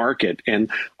your market. And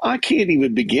I can't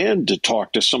even begin to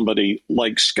talk to somebody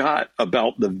like Scott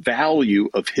about the value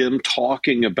of him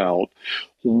talking about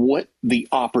what the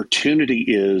opportunity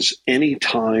is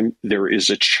anytime there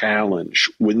is a challenge.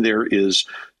 When there is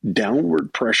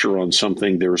downward pressure on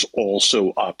something, there's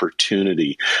also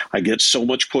opportunity. I get so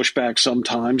much pushback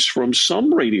sometimes from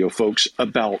some radio folks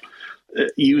about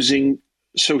using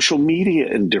social media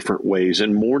in different ways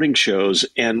and morning shows.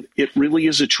 And it really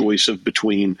is a choice of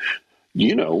between,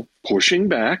 pushing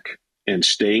back and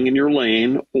staying in your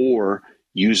lane or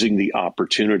using the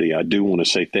opportunity. I do want to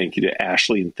say thank you to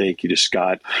Ashley and thank you to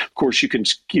Scott. Of course, you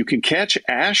can catch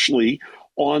Ashley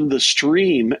on the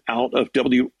stream out of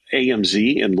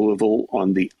WAMZ in Louisville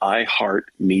on the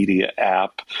iHeartMedia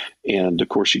app. And of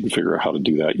course, you can figure out how to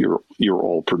do that. You're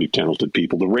all pretty talented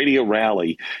people. The Radio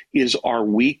Rally is our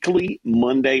weekly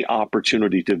Monday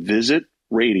opportunity to visit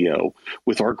radio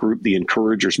with our group, the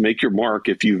Encouragers. Make your mark.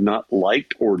 If you've not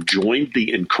liked or joined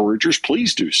the Encouragers,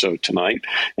 please do so tonight.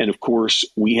 And of course,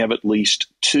 we have at least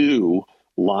 2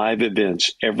 live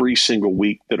events every single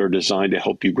week that are designed to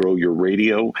help you grow your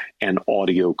radio and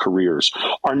audio careers.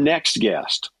 Our next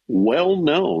guest, well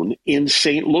known in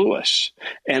St. Louis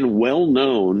and well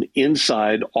known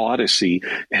inside Odyssey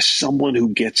as someone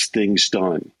who gets things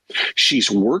done.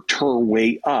 She's worked her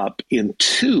way up in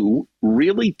 2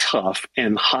 really tough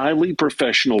and highly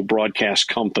professional broadcast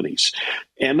companies,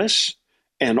 Emis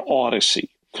and Odyssey.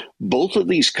 Both of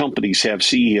these companies have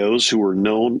CEOs who are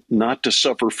known not to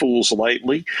suffer fools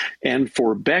lightly. And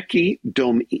for Becky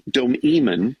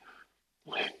Domyan,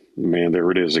 man,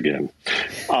 there it is again.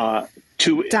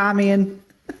 Domyan.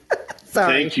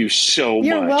 Sorry. Thank you so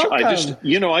You're much.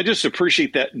 welcome. I just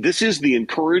appreciate that. This is the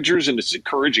Encouragers, and it's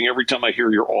encouraging every time I hear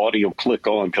your audio click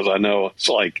on because I know it's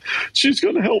like, she's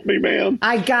going to help me, man.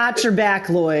 I got your back,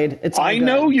 Lloyd. I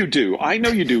know you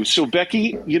do. So,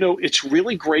 Becky, it's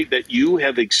really great that you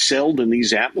have excelled in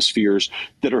these atmospheres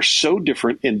that are so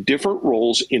different in different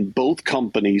roles in both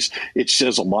companies. It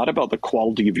says a lot about the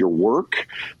quality of your work,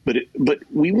 but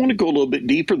we want to go a little bit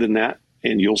deeper than that.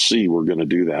 And you'll see we're going to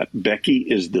do that. Becky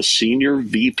is the Senior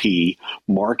VP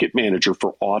Market Manager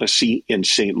for Odyssey in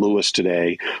St. Louis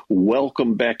today.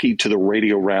 Welcome, Becky, to the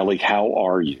Radio Rally. How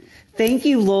are you? Thank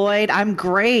you, Lloyd. I'm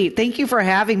great. Thank you for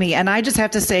having me. And I just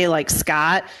have to say,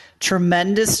 Scott,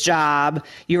 tremendous job.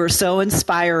 You are so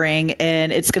inspiring,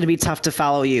 and it's going to be tough to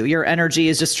follow you. Your energy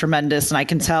is just tremendous. And I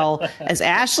can tell, as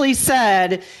Ashley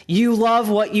said, you love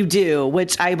what you do,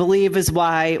 which I believe is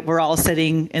why we're all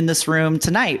sitting in this room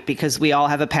tonight, because we all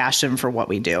have a passion for what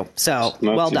we do. So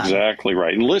well done. That's exactly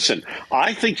right. And listen,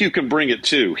 I think you can bring it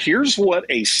too. Here's what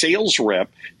a sales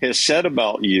rep has said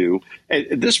about you.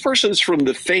 And this person's from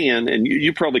The Fan, and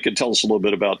you probably could tell us a little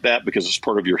bit about that because it's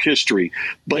part of your history.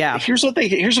 But here's what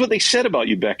they said about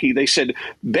you, Becky. They said,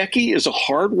 Becky is a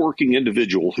hardworking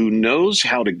individual who knows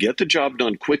how to get the job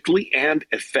done quickly and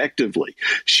effectively.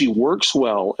 She works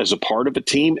well as a part of a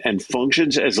team and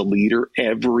functions as a leader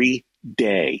every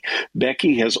day.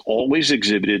 Becky has always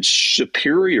exhibited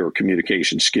superior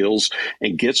communication skills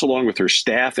and gets along with her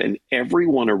staff and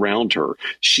everyone around her.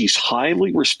 She's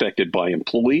highly respected by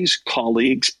employees,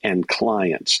 colleagues, and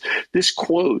clients. This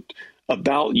quote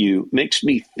about you makes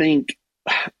me think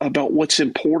about what's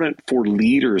important for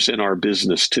leaders in our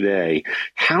business today.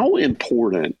 How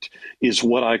important is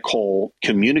what I call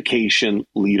communication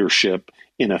leadership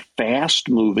in a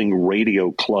fast-moving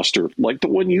radio cluster like the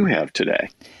one you have today?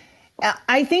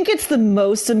 I think it's the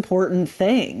most important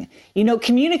thing.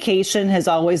 Communication has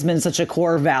always been such a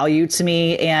core value to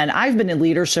me. And I've been in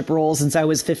leadership roles since I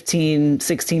was 15,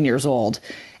 16 years old.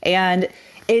 And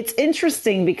it's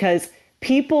interesting because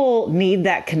people need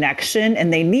that connection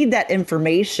and they need that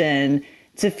information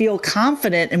to feel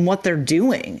confident in what they're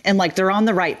doing and like they're on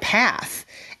the right path.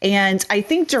 And I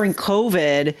think during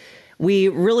COVID, we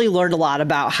really learned a lot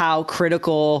about how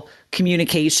critical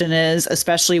communication is,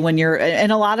 especially when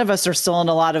and a lot of us are still in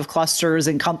a lot of clusters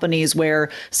and companies where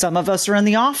some of us are in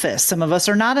the office, some of us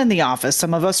are not in the office,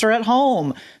 some of us are at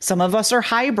home, some of us are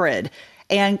hybrid.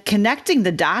 And connecting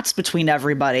the dots between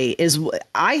everybody is,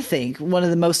 I think, one of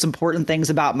the most important things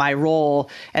about my role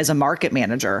as a market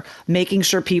manager, making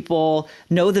sure people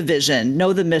know the vision,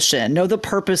 know the mission, know the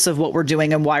purpose of what we're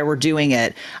doing and why we're doing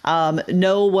it,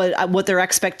 know what their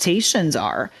expectations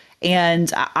are. And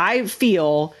I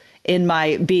feel in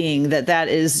my being that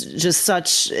is just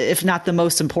such, if not the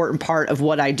most important part of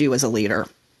what I do as a leader.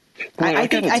 Well, I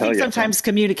think sometimes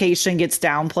communication gets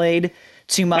downplayed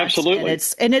too much. Absolutely.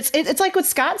 And it's like what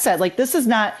Scott said, like this is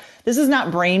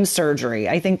not brain surgery.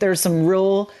 I think there's some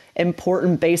real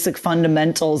important basic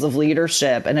fundamentals of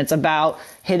leadership, and it's about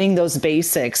hitting those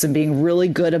basics and being really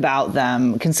good about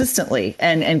them consistently.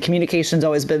 And communication's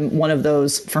always been one of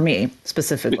those for me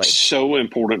specifically. It's so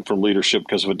important for leadership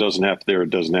because if it doesn't happen there, it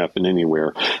doesn't happen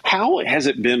anywhere. How has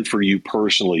it been for you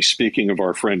personally? Speaking of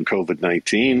our friend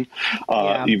COVID-19,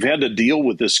 you've had to deal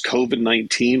with this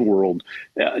COVID-19 world.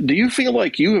 Do you feel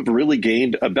like you have really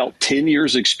gained about 10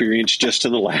 years experience just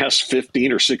in the last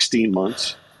 15 or 16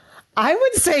 months? I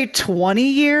would say 20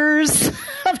 years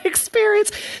of experience.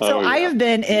 So I have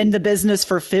been in the business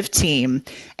for 15.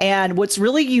 And what's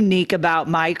really unique about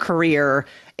my career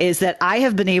is that I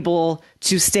have been able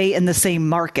to stay in the same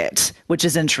market, which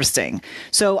is interesting.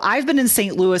 So I've been in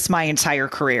St. Louis my entire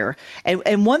career.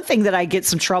 And one thing that I get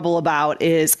some trouble about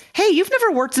is, hey, you've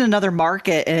never worked in another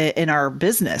market in our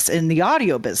business, in the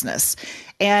audio business.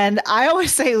 And I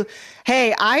always say,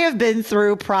 hey, I have been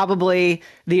through probably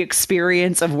the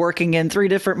experience of working in 3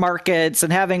 different markets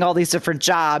and having all these different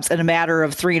jobs in a matter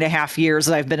of 3.5 years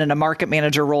that I've been in a market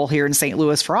manager role here in St.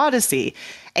 Louis for Odyssey.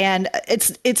 And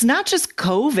it's not just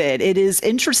COVID. It is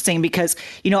interesting because,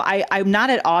 I'm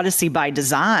not at Odyssey by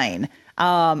design.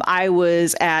 I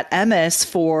was at Emmis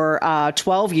for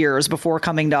 12 years before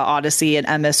coming to Odyssey, and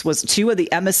Emmis was 2 of the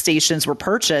Emmis stations were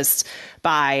purchased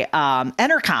by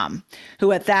Entercom,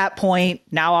 who at that point,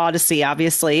 now Odyssey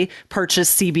obviously,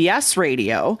 purchased CBS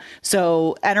Radio.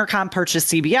 So Entercom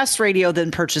purchased CBS Radio,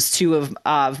 then purchased 2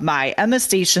 of my Emmis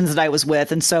stations that I was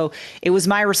with. And so it was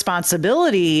my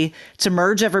responsibility to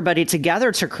merge everybody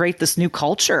together to create this new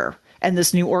culture and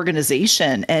this new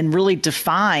organization and really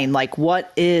define like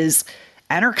what is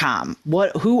Entercom?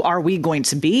 Who are we going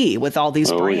to be with all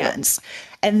these brands?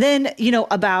 Yeah. And then,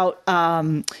 about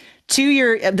 2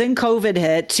 years, then COVID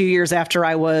hit 2 years after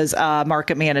I was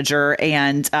market manager.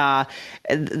 And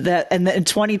then in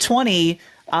 2020,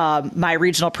 my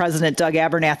regional president, Doug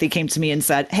Abernathy, came to me and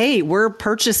said, hey, we're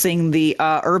purchasing the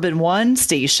Urban One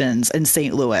stations in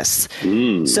St. Louis.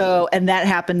 So, and that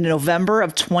happened in November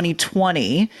of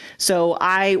 2020. So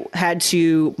I had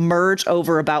to merge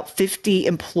over about 50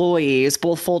 employees,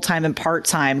 both full-time and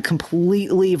part-time,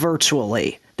 completely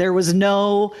virtually. There was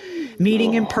no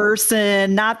meeting in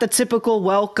person, not the typical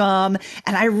welcome.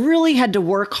 And I really had to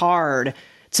work hard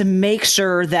to make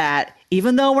sure that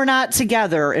even though we're not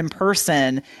together in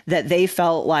person, that they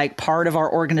felt like part of our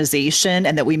organization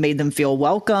and that we made them feel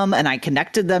welcome and I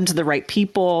connected them to the right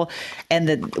people and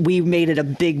that we made it a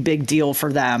big, big deal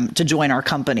for them to join our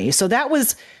company. So that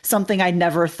was something I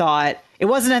never thought. It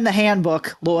wasn't in the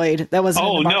handbook, Lloyd. That wasn't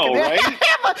in the market. Right?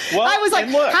 Well, I was like,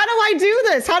 how do I do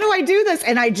this? How do I do this?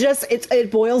 And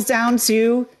it boils down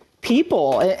to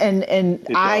people. And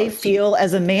I feel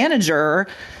as a manager,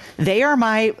 they are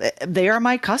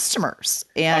my customers.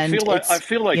 And I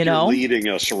feel like you're leading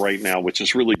us right now, which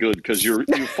is really good because you've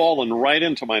fallen right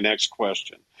into my next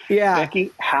question. Yeah.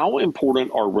 Becky, how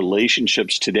important are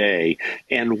relationships today,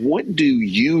 and what do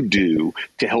you do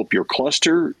to help your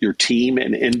cluster, your team,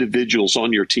 and individuals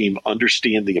on your team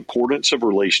understand the importance of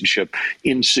relationship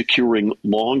in securing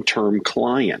long-term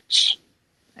clients?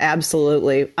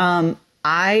 Absolutely.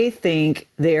 I think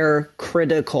they're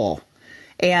critical.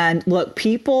 And look,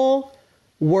 people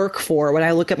work for, when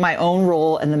I look at my own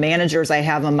role and the managers I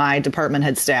have on my department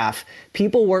head staff,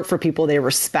 people work for people they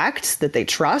respect, that they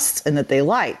trust, and that they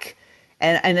like.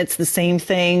 And it's the same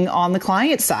thing on the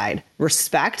client side.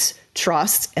 Respect,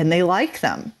 trust, and they like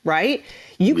them, right?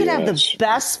 You can have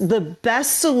the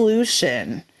best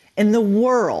solution in the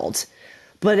world.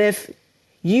 But if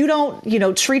you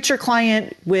don't, treat your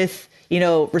client with,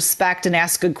 respect and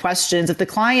ask good questions, if the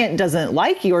client doesn't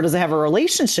like you or doesn't have a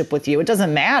relationship with you, it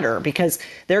doesn't matter, because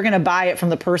they're going to buy it from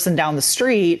the person down the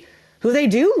street who they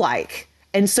do like.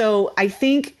 And so I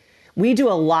think we do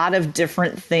a lot of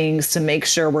different things to make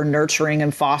sure we're nurturing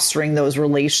and fostering those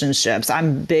relationships.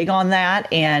 I'm big on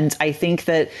that. And I think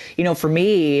that, for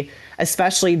me,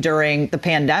 especially during the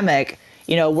pandemic,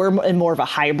 we're in more of a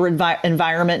hybrid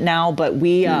environment now, but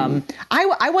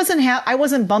I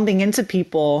wasn't bumping into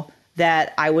people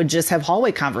that I would just have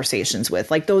hallway conversations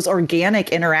with. Like, those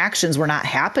organic interactions were not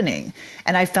happening.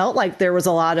 And I felt like there was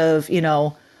a lot of,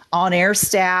 on-air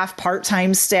staff,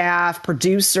 part-time staff,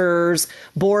 producers,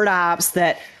 board ops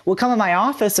that would come in my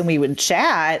office and we would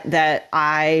chat that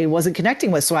I wasn't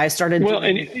connecting with. So I started.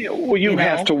 You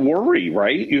have to worry,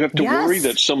 right? You have to worry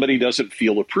that somebody doesn't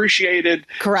feel appreciated.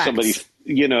 Correct. Somebody,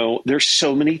 there's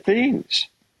so many things.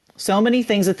 So many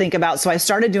things to think about. So I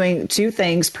started doing two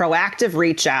things: proactive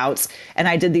reach outs. And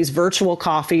I did these virtual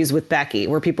coffees with Becky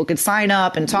where people could sign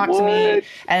up and talk to me.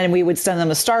 And we would send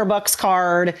them a Starbucks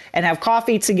card and have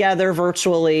coffee together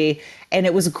virtually. And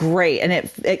it was great. And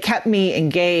it kept me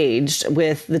engaged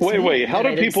with the team. Wait. How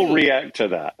do people react to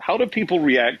that? How do people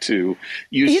react to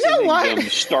you sending them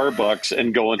Starbucks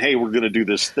and going, hey, we're going to do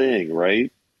this thing,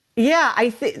 right? Yeah,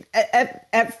 I think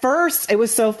at first it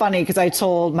was so funny because I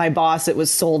told my boss it was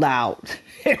sold out.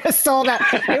 It was sold out.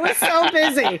 It was so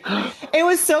busy. It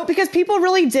was because people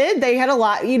really did. They had a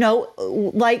lot,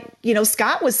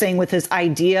 Scott was saying with his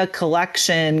idea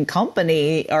collection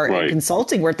company or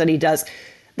consulting work that he does.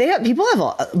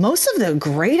 Most of the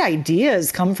great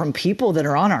ideas come from people that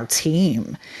are on our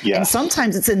team. Yeah. And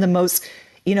sometimes it's in the most,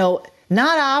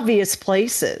 not obvious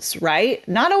places, right?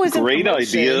 Not always. Great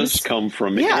ideas come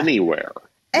from anywhere.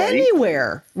 Right?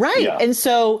 Anywhere, right? Yeah. And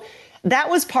so that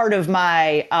was part of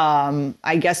my,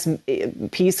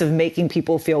 piece of making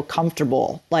people feel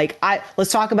comfortable.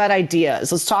 Let's talk about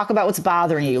ideas. Let's talk about what's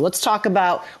bothering you. Let's talk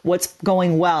about what's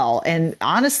going well. And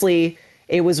honestly,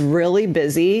 it was really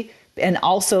busy. And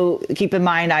also keep in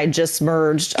mind, I just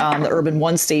merged the Urban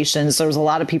One stations. So there was a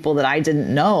lot of people that I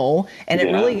didn't know,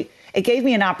 and it gave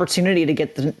me an opportunity to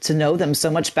get to know them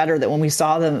so much better that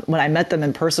when I met them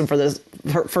in person for the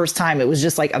first time, it was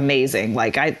just like amazing.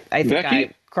 Like I think Becky,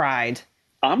 I cried.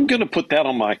 I'm going to put that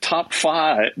on my top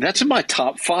 5. That's in my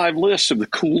top 5 list of the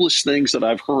coolest things that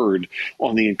I've heard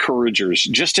on the Encouragers,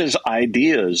 just as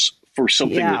ideas for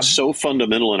something that's so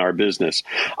fundamental in our business.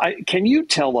 Can you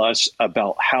tell us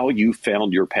about how you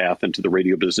found your path into the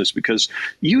radio business? Because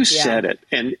you said it,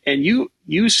 and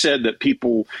you said that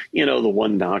people, the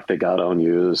one knock they got on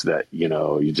you is that,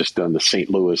 you just done the St.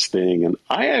 Louis thing. And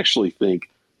I actually think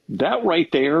that right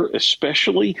there,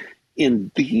 especially in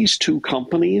these two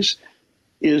companies,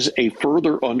 is a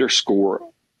further underscore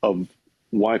of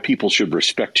why people should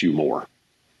respect you more.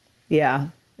 Yeah.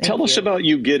 Tell us about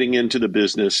you getting into the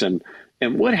business and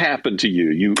what happened to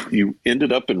you. You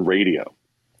ended up in radio.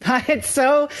 It's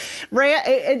so,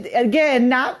 again,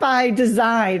 not by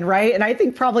design, right? And I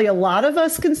think probably a lot of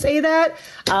us can say that.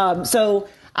 So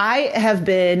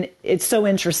it's so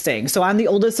interesting. So I'm the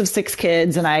oldest of 6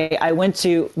 kids, and I went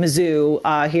to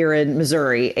Mizzou here in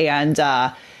Missouri. And,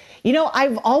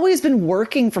 I've always been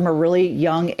working from a really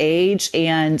young age,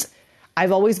 and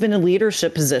I've always been in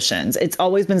leadership positions. It's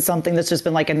always been something that's just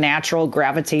been like a natural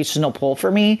gravitational pull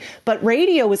for me. But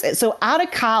radio so out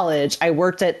of college, I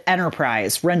worked at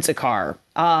Enterprise Rent-A-Car.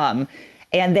 And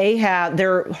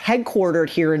they're headquartered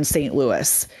here in St.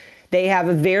 Louis. They have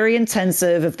a very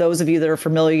intensive, if those of you that are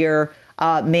familiar,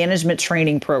 management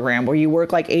training program where you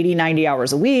work like 80, 90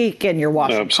 hours a week and you're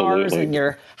washing cars in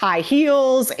your high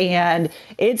heels, and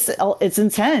it's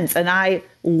intense. And I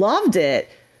loved it.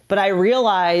 But I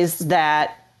realized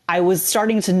that I was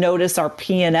starting to notice our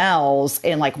P&Ls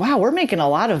and like, wow, we're making a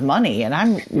lot of money and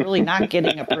I'm really not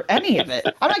getting any of it.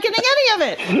 I'm not getting any of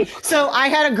it. So I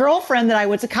had a girlfriend that I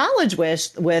went to college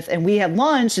with and we had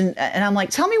lunch and I'm like,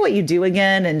 tell me what you do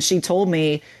again. And she told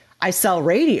me, I sell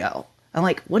radio. I'm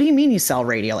like, what do you mean you sell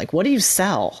radio? Like, what do you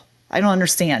sell? I don't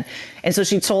understand. And so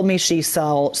she told me she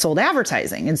sold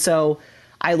advertising. And so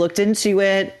I looked into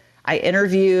it. I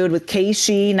interviewed with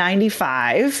KSHE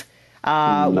 95, one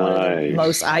of the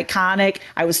most iconic.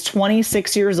 I was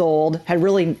 26 years old, had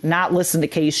really not listened to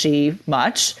KSHE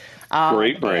much.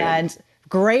 Great brand.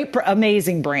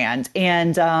 Amazing brand.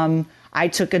 And I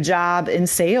took a job in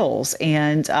sales,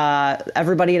 and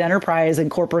everybody at Enterprise and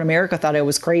corporate America thought I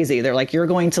was crazy. They're like, you're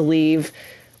going to leave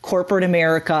corporate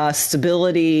America,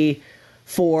 stability,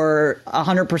 for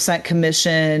 100%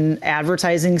 commission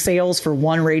advertising sales for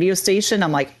one radio station.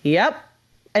 I'm like, yep,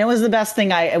 And it was the best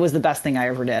thing I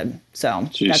ever did. So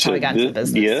that's how I got into the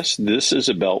business. Yes, this is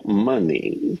about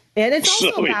money. And it's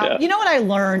also about, you know what I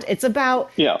learned? It's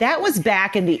about, that was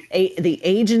back in the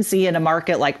agency in a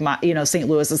market like St.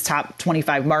 Louis's top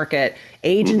 25 market,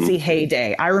 agency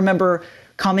heyday. I remember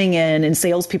coming in and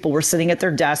salespeople were sitting at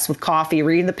their desks with coffee,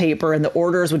 reading the paper, and the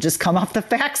orders would just come off the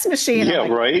fax machine. Yeah,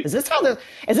 right. Is this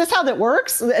how that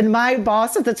works? And my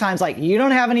boss at the time's like, you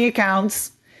don't have any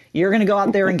accounts. You're going to go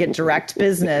out there and get direct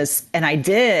business. And I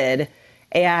did.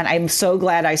 And I'm so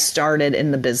glad I started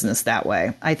in the business that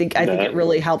way. I think it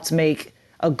really helped make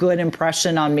a good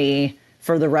impression on me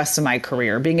for the rest of my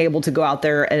career, being able to go out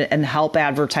there and help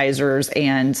advertisers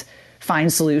and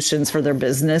find solutions for their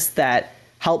business that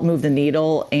help move the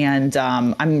needle. And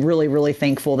I'm really, really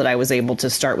thankful that I was able to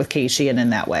start with Casey and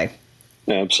in that way.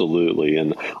 Absolutely.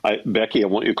 And Becky, I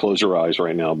want you to close your eyes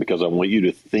right now, because I want you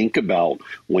to think about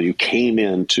when you came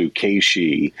into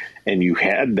Casey and you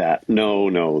had that,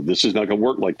 no, this is not going to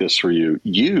work like this for you.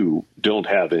 You don't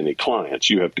have any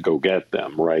clients. You have to go get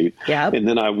them, right? Yeah. And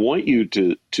then I want you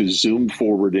to zoom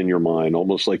forward in your mind,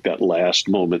 almost like that last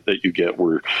moment that you get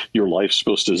where your life's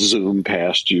supposed to zoom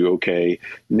past you. Okay,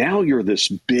 now you're this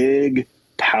big,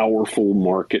 powerful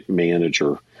market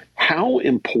manager. How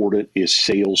important is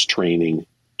sales training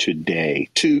today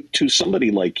to somebody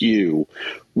like you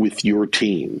with your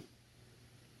team?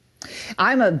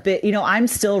 I'm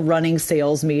still running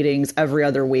sales meetings every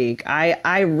other week.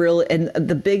 I really, and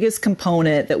the biggest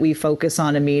component that we focus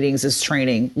on in meetings is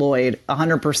training, Lloyd,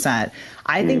 100%.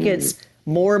 I think it's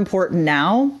more important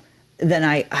now than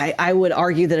I would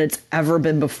argue that it's ever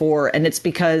been before. And it's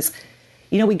because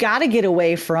we got to get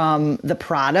away from the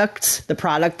product to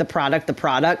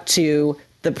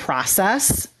the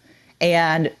process,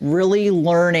 and really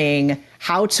learning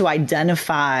how to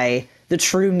identify the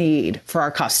true need for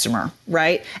our customer,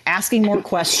 right? Asking more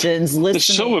questions, listening. It's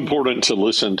so important to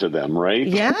listen to them, right?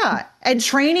 Yeah. And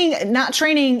not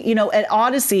training, at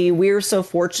Odyssey, we're so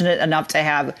fortunate enough to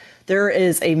have, there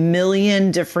is a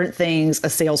million different things a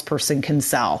salesperson can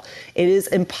sell. It is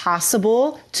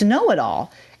impossible to know it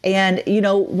all. And,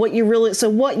 what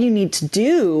you need to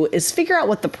do is figure out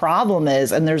what the problem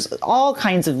is. And there's all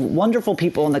kinds of wonderful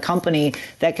people in the company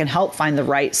that can help find the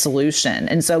right solution.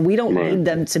 And so we don't need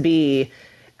them to be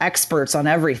experts on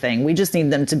everything. We just need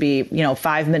them to be,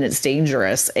 5 minutes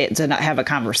dangerous to not have a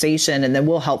conversation, and then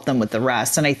we'll help them with the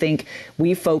rest. And I think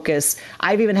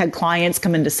I've even had clients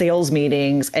come into sales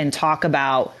meetings and talk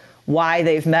about why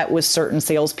they've met with certain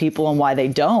salespeople and why they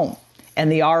don't. And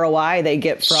the ROI they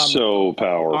get from so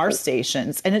powerful. Our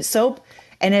stations. And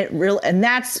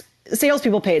that's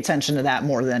salespeople pay attention to that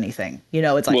more than anything.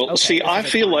 It's like, well, see, I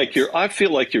feel like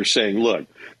you're saying, look,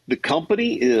 the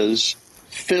company is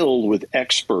filled with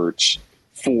experts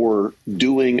for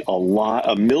doing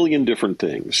a million different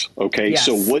things. Okay. Yes.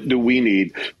 So what do we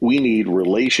need? We need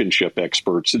relationship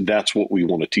experts. And that's what we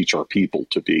want to teach our people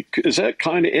to be. Is that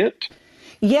kind of it?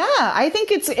 Yeah, I think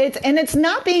it's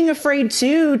not being afraid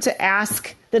to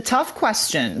ask the tough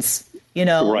questions,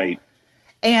 Right.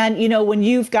 And, when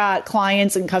you've got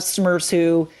clients and customers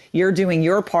who you're doing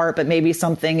your part, but maybe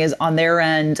something is on their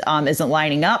end isn't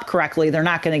lining up correctly, they're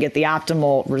not going to get the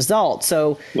optimal result.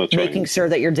 So that's making sure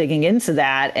that you're digging into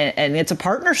that, and it's a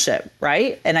partnership,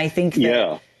 right? And I think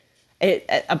that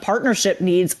a partnership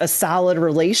needs a solid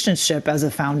relationship as a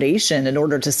foundation in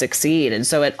order to succeed. And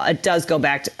so it does go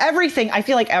back to everything. I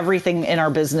feel like everything in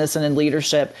our business and in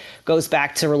leadership goes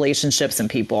back to relationships and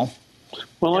people.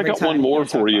 Well, I got one more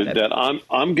for you that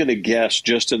I'm going to guess,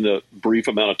 just in the brief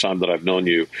amount of time that I've known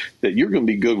you, that you're going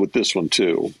to be good with this one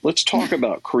too. Let's talk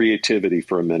about creativity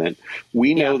for a minute.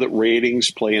 We know that ratings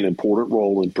play an important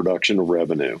role in production of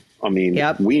revenue. I mean,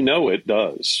 we know it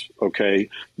does, okay,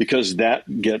 because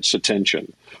that gets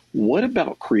attention. What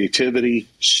about creativity,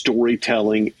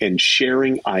 storytelling, and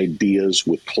sharing ideas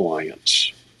with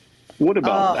clients? What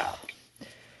about that?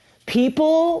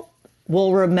 People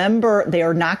will remember, they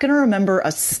are not going to remember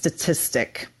a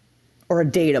statistic or a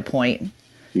data point.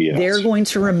 Yes. They're going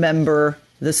to remember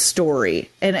the story.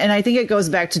 And I think it goes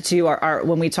back to our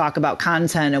when we talk about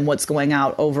content and what's going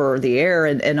out over the air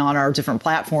and on our different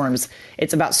platforms,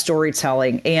 it's about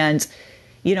storytelling. And,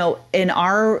 in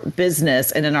our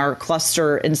business and in our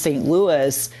cluster in St.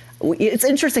 Louis, it's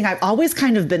interesting. I've always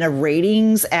kind of been a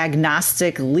ratings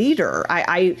agnostic leader.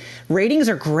 Ratings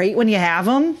are great when you have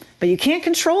them, but you can't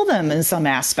control them in some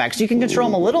aspects. You can control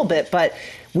them a little bit, but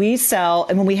we sell,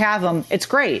 and when we have them, it's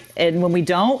great. And when we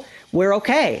don't, we're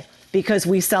okay, because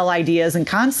we sell ideas and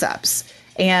concepts.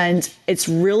 And it's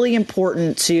really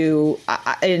important to,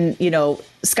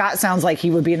 Scott sounds like he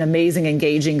would be an amazing,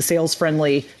 engaging,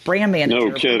 sales-friendly brand manager.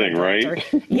 No kidding, right?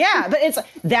 Yeah, but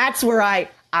that's where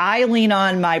I lean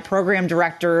on my program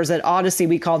directors at Odyssey.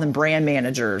 We call them brand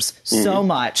managers so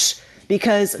much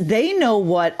because they know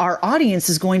what our audience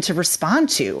is going to respond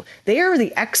to. They are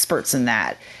the experts in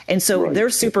that. And so they're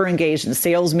super engaged in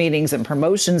sales meetings and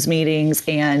promotions meetings.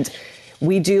 And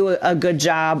we do a good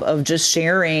job of just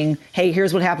sharing, hey,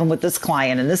 here's what happened with this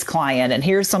client, and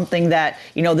here's something that,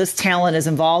 this talent is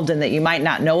involved in that you might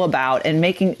not know about. And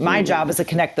my job is to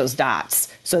connect those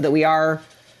dots so that we are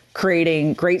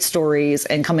creating great stories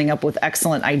and coming up with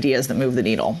excellent ideas that move the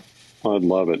needle. I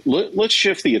love it. Let's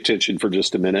shift the attention for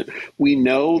just a minute. We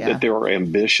know that there are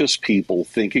ambitious people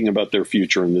thinking about their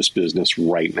future in this business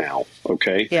right now.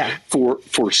 Okay. Yeah.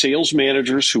 For sales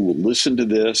managers who will listen to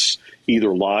this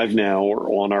either live now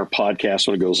or on our podcast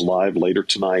when it goes live later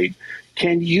tonight,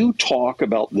 can you talk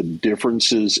about the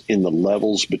differences in the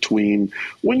levels between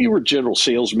when you were general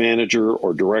sales manager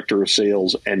or director of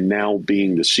sales and now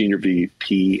being the senior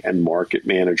VP and market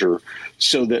manager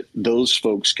so that those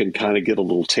folks can kind of get a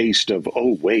little taste of,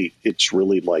 oh, wait, it's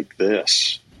really like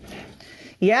this?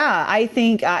 Yeah, I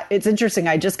think it's interesting.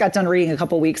 I just got done reading a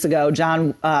couple weeks ago,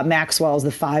 John Maxwell's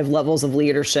The 5 Levels of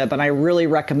Leadership, and I really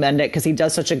recommend it because he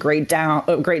does such a great job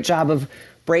of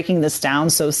breaking this down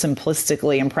so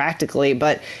simplistically and practically.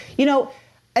 But,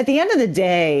 at the end of the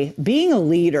day, being a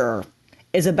leader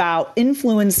is about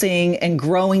influencing and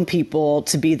growing people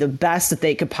to be the best that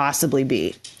they could possibly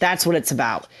be. That's what it's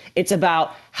about. It's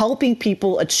about helping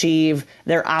people achieve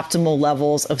their optimal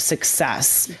levels of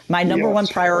success. My number one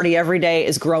priority every day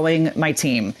is growing my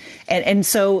team. And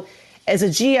so as a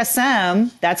GSM,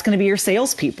 that's going to be your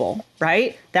salespeople,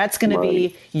 right? That's going to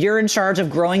be, you're in charge of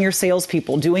growing your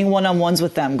salespeople, doing one-on-ones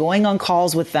with them, going on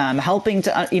calls with them, helping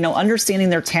to, understanding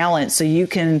their talent so you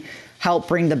can help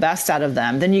bring the best out of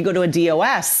them. Then you go to a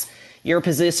DOS. Your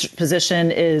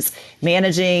position is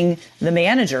managing the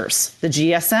managers, the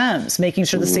GSMs, making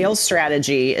sure the sales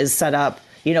strategy is set up,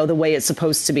 the way it's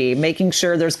supposed to be, making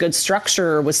sure there's good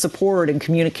structure with support and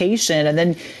communication. And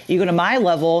then you go to my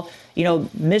level,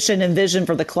 mission and vision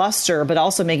for the cluster, but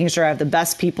also making sure I have the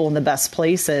best people in the best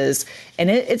places. And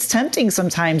it's tempting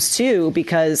sometimes too,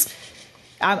 because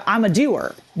I'm a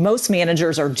doer. Most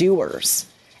managers are doers.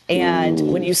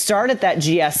 And when you start at that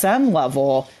GSM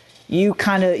level, you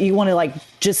want to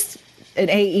just an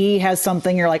AE has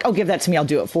something, you're like, oh, give that to me, I'll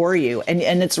do it for you.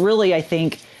 And it's really, I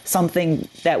think, something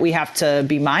that we have to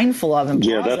be mindful of.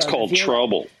 That's called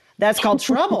trouble. That's called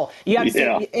trouble. You have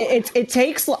to it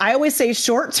takes, I always say,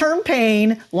 short-term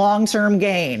pain, long-term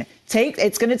gain.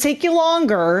 It's going to take you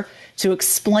longer to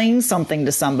explain something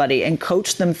to somebody and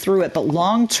coach them through it. But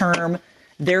long-term,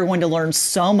 they're going to learn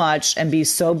so much and be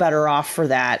so better off for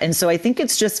that. And so I think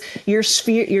it's just your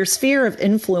sphere of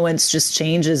influence just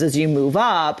changes as you move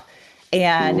up.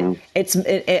 And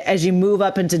as you move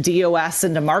up into DOS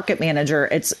and to market manager,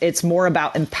 it's more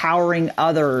about empowering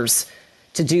others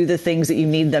to do the things that you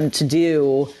need them to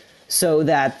do so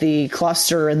that the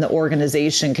cluster and the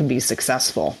organization can be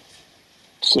successful.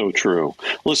 So true.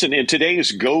 Listen, in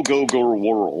today's go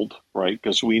world, right,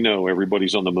 because we know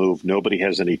everybody's on the move, nobody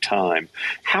has any time.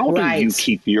 How do you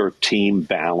keep your team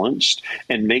balanced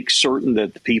and make certain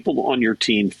that the people on your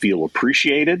team feel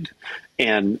appreciated?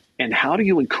 And how do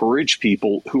you encourage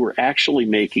people who are actually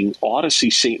making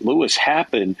Odyssey St. Louis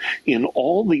happen in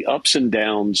all the ups and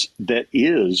downs that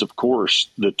is, of course,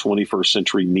 the 21st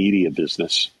century media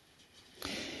business?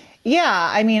 Yeah,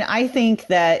 I mean, I think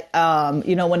that,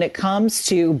 when it comes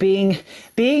to being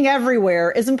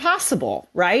everywhere is impossible,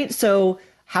 right? So,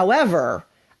 however,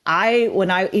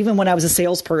 when I was a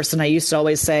salesperson, I used to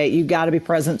always say, you got to be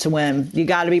present to win. You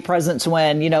got to be present to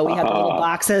win. We have the little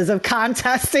boxes of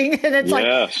contesting, and it's like,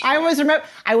 I was remote.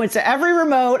 I went to every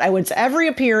remote. I went to every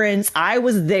appearance. I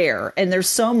was there. And there's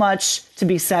so much to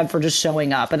be said for just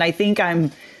showing up. And I think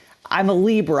I'm a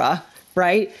Libra,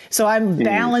 right? So I'm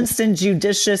balanced and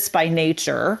judicious by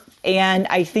nature. And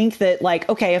I think that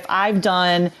if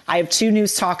I have 2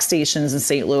 news talk stations in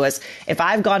St. Louis. If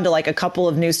I've gone to a couple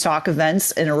of news talk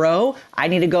events in a row, I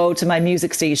need to go to my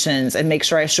music stations and make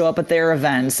sure I show up at their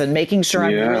events and making sure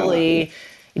I'm really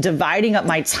dividing up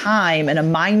my time in a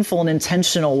mindful and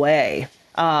intentional way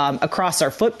across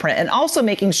our footprint, and also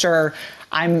making sure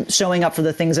I'm showing up for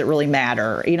the things that really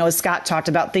matter. As Scott talked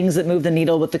about, things that move the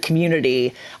needle with the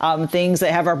community, things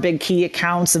that have our big key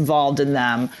accounts involved in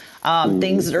them,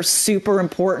 things that are super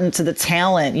important to the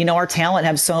talent. Our talent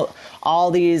have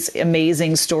all these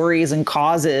amazing stories and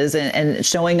causes, and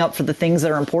showing up for the things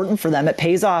that are important for them. It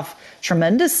pays off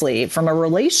tremendously from a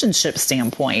relationship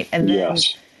standpoint. And then,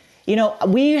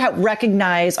 we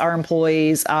recognize our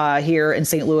employees here in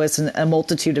St. Louis in a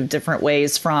multitude of different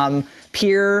ways. From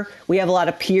we have a lot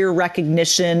of peer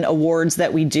recognition awards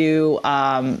that we do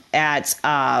at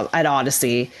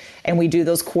Odyssey, and we do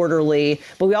those quarterly.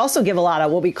 But we also give a lot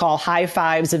of what we call high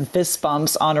fives and fist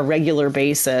bumps on a regular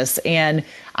basis. And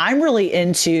I'm really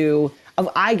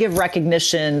I give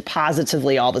recognition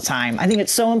positively all the time. I think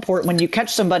it's so important when you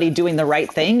catch somebody doing the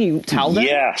right thing, you tell them.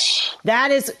 Yes.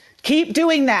 Keep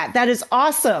doing that. That is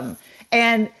awesome.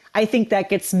 And I think that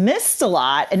gets missed a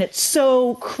lot, and it's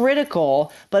so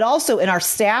critical. But also in our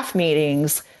staff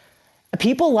meetings,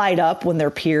 people light up when their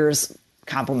peers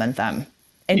compliment them.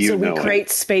 And so we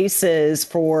create spaces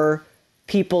for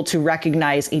people to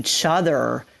recognize each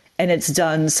other. And it's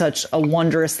done such a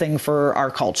wondrous thing for our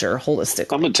culture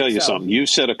holistically. I'm going to tell you something. You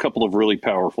said a couple of really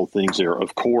powerful things there.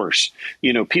 Of course,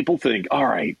 people think, all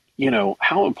right,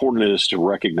 how important it is to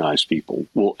recognize people.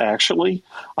 Well, actually,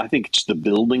 I think it's the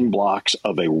building blocks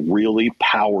of a really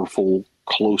powerful,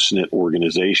 close-knit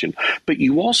organization. But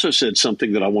you also said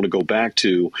something that I want to go back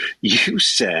to. You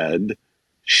said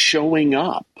showing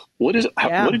up. What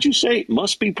did you say?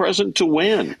 Must be present to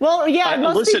win. Well, yeah, it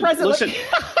must be present.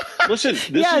 Listen,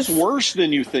 this is worse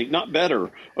than you think, not better.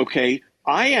 Okay.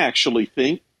 I actually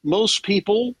think most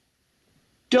people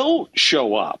don't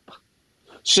show up.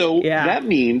 So that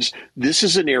means this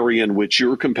is an area in which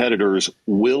your competitors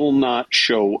will not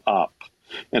show up.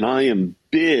 And I am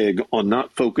big on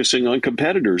not focusing on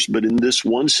competitors. But in this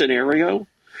one scenario,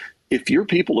 if your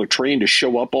people are trained to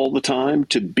show up all the time,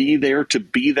 to be there, to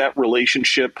be that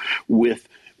relationship with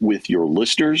your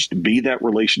listeners, to be that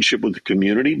relationship with the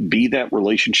community, be that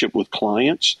relationship with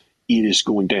clients, it is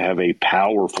going to have a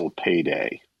powerful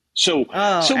payday. So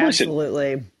listen,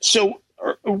 absolutely. So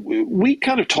we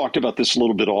kind of talked about this a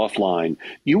little bit offline.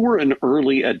 You were an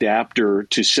early adapter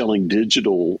to selling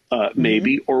digital,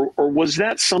 maybe, or was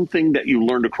that something that you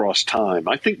learned across time?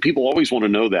 I think people always want to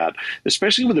know that,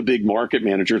 especially with a big market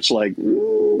manager. It's like,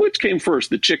 which came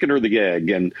first, the chicken or the egg?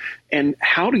 And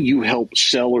how do you help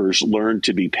sellers learn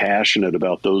to be passionate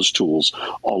about those tools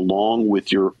along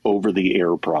with your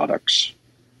over-the-air products?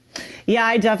 Yeah,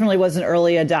 I definitely was an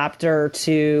early adopter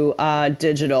to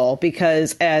digital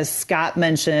because, as Scott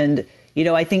mentioned,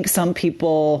 I think some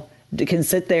people can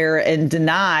sit there and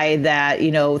deny that,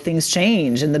 things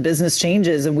change and the business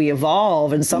changes and we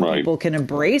evolve, and some people can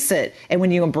embrace it. And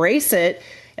when you embrace it,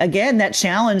 again, that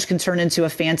challenge can turn into a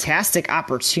fantastic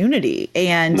opportunity.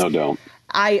 And no doubt.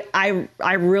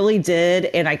 I really did,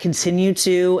 and I continue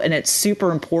to, and it's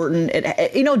super important.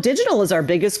 Digital is our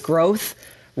biggest growth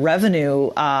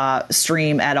revenue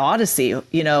stream at Odyssey,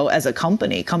 as a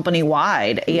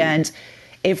company-wide. And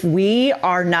if we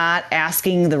are not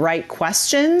asking the right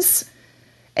questions,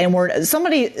 and every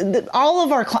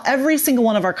single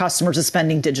one of our customers is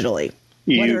spending digitally,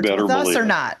 whether it's with us or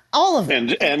not, all of them.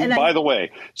 And by the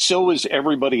way, so is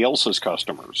everybody else's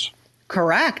customers.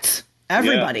 Correct.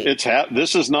 Everybody. Yeah,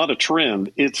 this is not a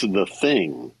trend. It's the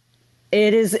thing.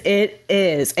 It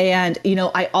is. And,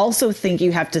 I also think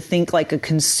you have to think like a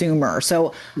consumer.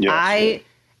 So I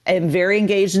am very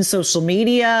engaged in social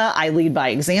media. I lead by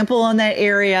example in that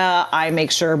area. I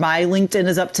make sure my LinkedIn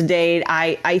is up to date.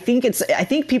 I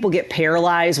think people get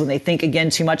paralyzed when they think, again,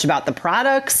 too much about the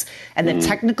products and the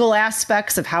technical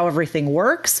aspects of how everything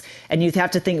works. And you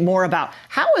have to think more about,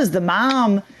 how is the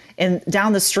mom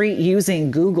down the street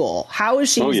using Google? How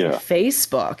is she using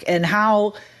Facebook? And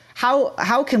how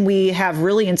can we have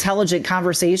really intelligent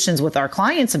conversations with our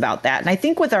clients about that? And I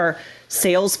think with our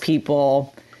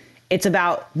salespeople, it's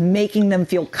about making them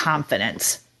feel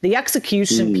confident. The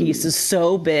execution piece is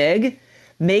so big,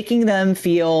 making them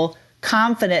feel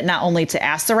confident not only to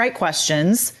ask the right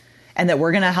questions and that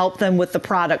we're going to help them with the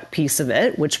product piece of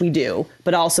it, which we do,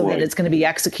 but also that it's going to be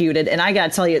executed. And I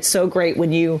got to tell you, it's so great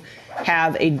when you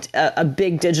have a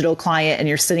big digital client and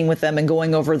you're sitting with them and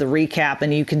going over the recap,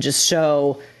 and you can just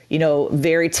show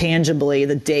very tangibly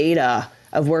the data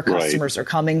of where customers are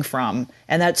coming from.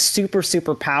 And that's super,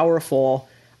 super powerful.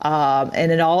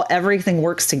 And everything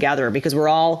works together because we're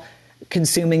all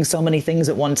consuming so many things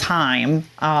at one time,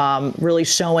 really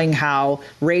showing how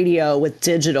radio with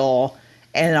digital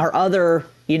and our other,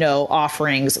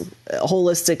 offerings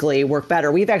holistically work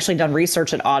better. We've actually done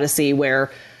research at Odyssey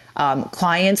where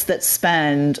clients that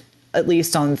spend at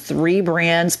least on 3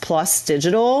 brands plus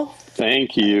digital.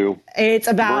 Thank you. It's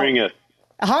about Bring it.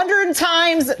 100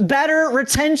 times better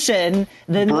retention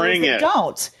than those that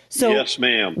don't. So yes,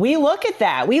 ma'am. We look at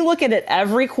that. We look at it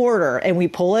every quarter and we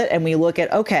pull it and we look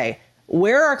at, okay,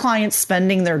 where are clients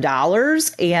spending their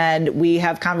dollars? And we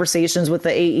have conversations with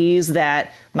the AEs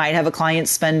that might have a client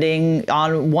spending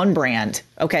on one brand.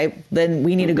 Okay, then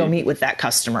we need to go meet with that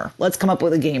customer. Let's come up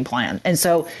with a game plan. And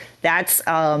so that's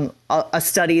a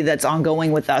study that's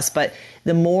ongoing with us. But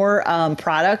the more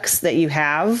products that you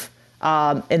have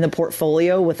in the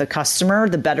portfolio with a customer,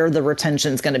 the better the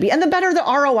retention is going to be, and the better the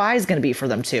ROI is going to be for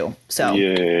them too. So,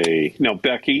 yay! Now,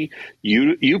 Becky,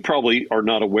 you probably are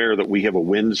not aware that we have a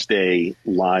Wednesday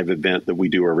live event that we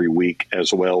do every week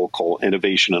as well, called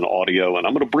Innovation in Audio. And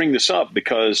I'm going to bring this up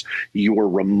because you are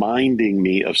reminding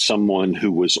me of someone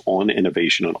who was on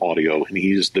Innovation in Audio, and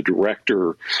he's the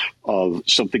director of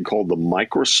something called the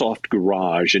Microsoft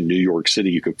Garage in New York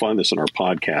City. You can find this on our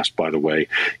podcast, by the way.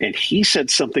 And he said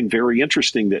something very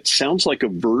interesting that sounds like a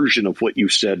version of what you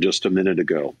said just a minute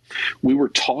ago. We were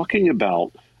talking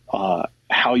about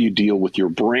how you deal with your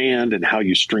brand and how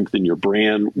you strengthen your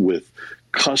brand with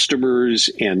customers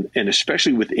and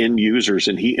especially with end users.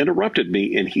 And he interrupted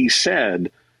me and he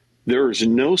said, there is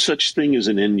no such thing as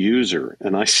an end user.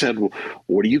 And I said, well,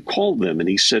 what do you call them? And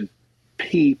he said,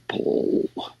 people.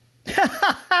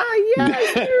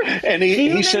 Yes, and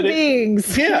he said,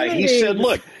 beings. He said,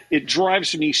 look, it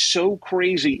drives me so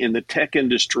crazy in the tech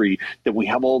industry that we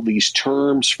have all these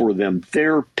terms for them.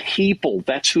 They're people.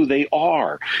 That's who they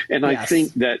are. And I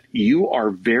think that you are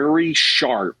very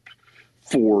sharp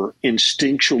for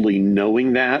instinctually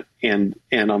knowing that. And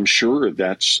I'm sure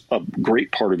that's a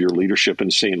great part of your leadership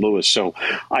in St. Louis. So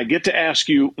I get to ask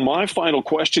you my final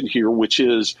question here, which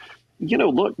is,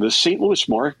 look, the St. Louis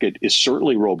market is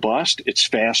certainly robust. It's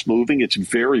fast moving. It's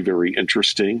very, very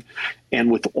interesting.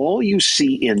 And with all you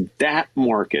see in that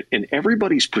market, and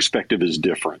everybody's perspective is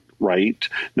different, right?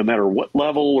 No matter what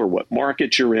level or what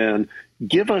market you're in,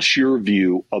 give us your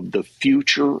view of the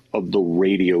future of the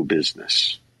radio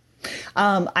business.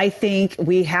 I think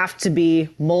we have to be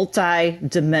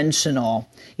multi-dimensional.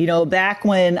 Back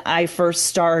when I first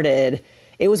started,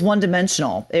 it was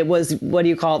one-dimensional. It was, what do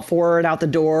you call it, forward, out the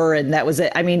door, and that was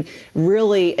it. I mean,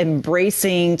 really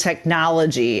embracing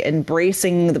technology,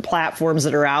 embracing the platforms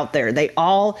that are out there. They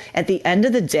all, at the end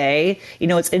of the day,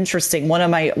 it's interesting. One of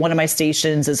my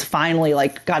stations is finally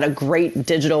got a great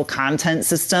digital content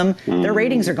system. Their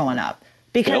ratings are going up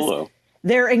because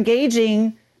they're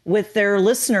engaging with their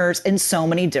listeners in so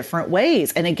many different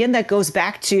ways. And again, that goes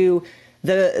back to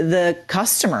the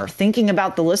customer, thinking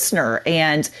about the listener.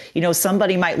 And,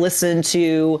 somebody might listen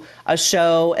to a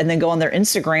show and then go on their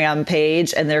Instagram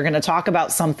page and they're going to talk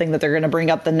about something that they're going to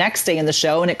bring up the next day in the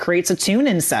show. And it creates a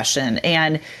tune-in session.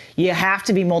 And you have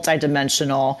to be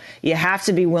multidimensional. You have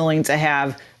to be willing to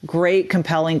have great,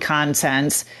 compelling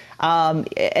content.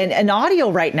 And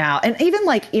audio right now, and even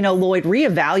Lloyd,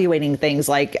 reevaluating things,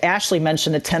 like Ashley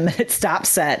mentioned, a 10-minute stop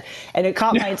set. And it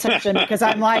caught my attention because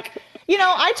I'm like,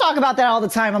 I talk about that all the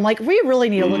time. I'm like, we really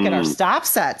need to look at our stop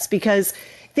sets, because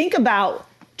think about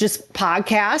just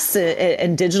podcasts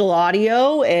and digital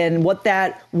audio and what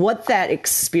that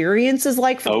experience is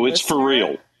like. For it's for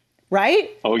real. Right?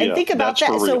 Oh, yeah. And think about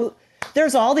that. So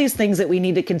there's all these things that we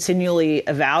need to continually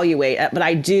evaluate. But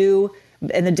I do,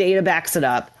 and the data backs it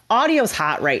up. Audio's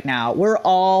hot right now. We're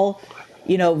all,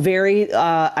 very,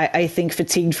 I think,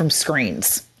 fatigued from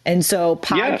screens. And so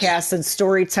podcasts and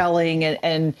storytelling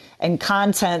and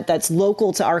content that's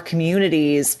local to our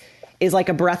communities is like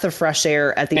a breath of fresh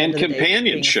air at the end of the day. And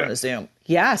companionship. Zoom.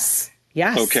 Yes.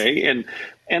 Okay.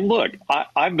 And look,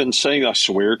 I've been saying, I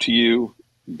swear to you,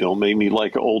 don't make me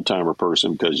like an old timer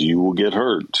person, because you will get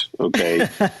hurt. Okay.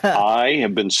 I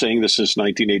have been saying this since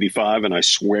 1985, and I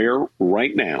swear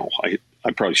right now, I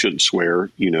probably shouldn't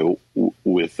swear,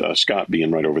 with Scott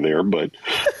being right over there, but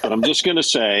I'm just going to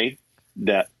say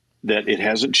that it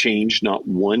hasn't changed not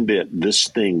one bit, this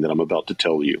thing that I'm about to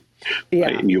tell you. Yeah.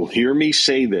 Right? And you'll hear me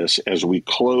say this as we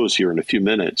close here in a few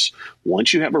minutes.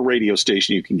 Once you have a radio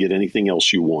station, you can get anything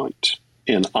else you want.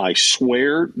 And I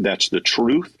swear that's the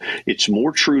truth. It's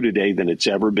more true today than it's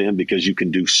ever been, because you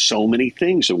can do so many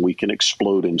things and we can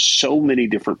explode in so many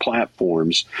different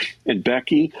platforms. And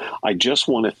Becky, I just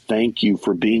want to thank you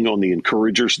for being on the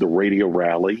Encouragers, the Radio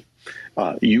Rally.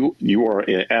 You are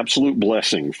an absolute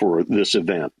blessing for this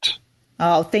event.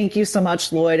 Oh, thank you so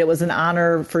much, Lloyd. It was an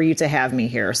honor for you to have me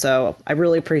here. So I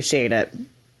really appreciate it.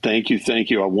 Thank you.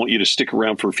 I want you to stick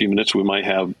around for a few minutes. We might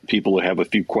have people who have a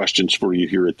few questions for you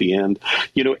here at the end.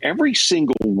 Every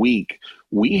single week,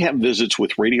 we have visits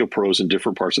with radio pros in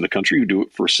different parts of the country who do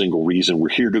it for a single reason. We're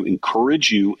here to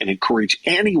encourage you and encourage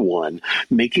anyone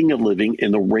making a living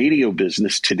in the radio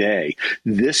business today.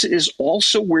 This is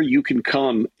also where you can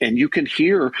come and you can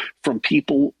hear from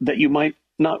people that you might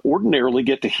not ordinarily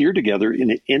get to hear together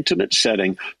in an intimate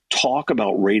setting, talk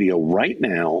about radio right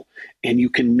now, and you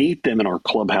can meet them in our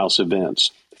clubhouse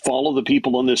events. Follow the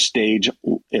people on this stage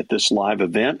at this live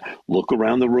event. Look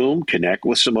around the room, connect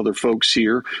with some other folks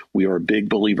here. We are big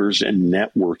believers in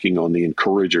networking on the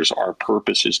Encouragers. Our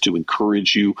purpose is to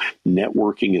encourage you.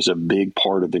 Networking is a big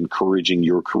part of encouraging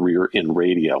your career in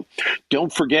radio.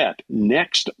 Don't forget,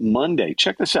 next Monday,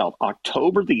 check this out,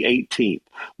 October the 18th,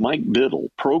 Mike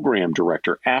Biddle, program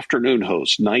director, afternoon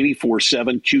host,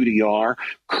 94.7 QDR,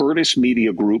 Curtis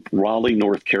Media Group, Raleigh,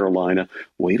 North Carolina.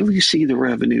 Wait till you see the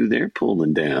revenue they're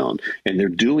pulling down. And they're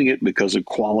doing it because of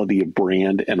quality of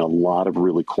brand and a lot of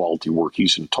really quality work.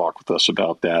 He's going to talk with us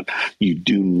about that. You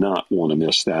do not want to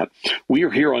miss that. We are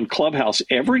here on Clubhouse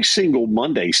every single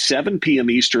Monday, 7 p.m.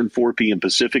 Eastern, 4 p.m.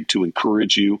 Pacific, to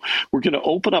encourage you. We're going to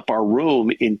open up our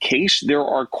room in case there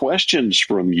are questions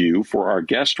from you for our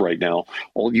guest right now.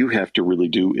 All you have to really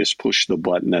do is push the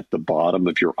button at the bottom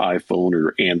of your iPhone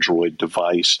or Android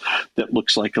device that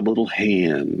looks like a little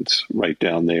hand right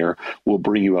down there. We'll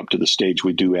bring you up to the stage.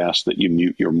 We do ask that you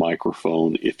mute your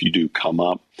microphone if you do come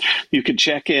up. You can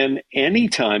check in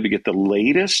anytime to get the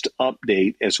latest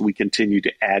update as we continue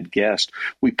to add guests.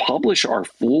 We publish our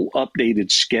full updated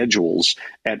schedules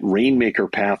at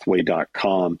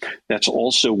rainmakerpathway.com. That's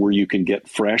also where you can get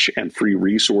fresh and free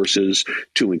resources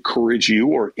to encourage you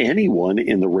or anyone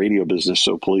in the radio business.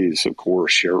 So please, of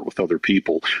course, share it with other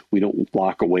people. We don't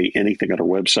lock away anything on our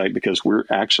website because we're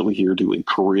actually here to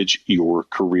encourage your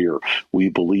career. We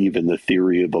believe in the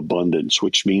theory of abundance,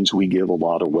 which means we give a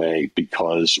lot away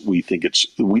because we think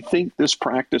this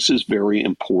practice is very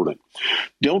important.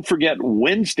 Don't forget,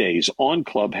 Wednesdays on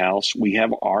Clubhouse, we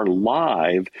have our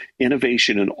live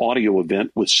innovation and audio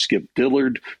event with Skip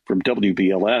Dillard from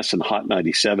WBLS and Hot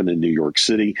 97 in New York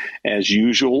City. As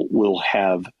usual, we'll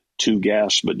have 2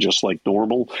 guests, but just like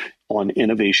normal, on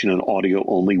innovation and audio,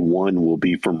 only one will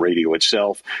be from radio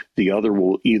itself. The other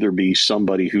will either be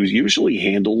somebody who usually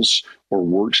handles or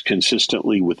works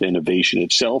consistently with innovation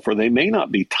itself, or they may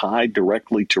not be tied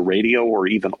directly to radio or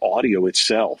even audio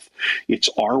itself. It's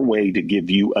our way to give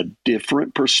you a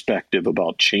different perspective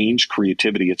about change,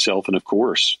 creativity itself, and of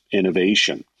course,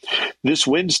 innovation. This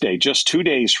Wednesday, just 2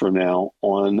 days from now,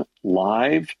 on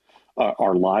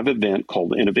our live event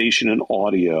called Innovation in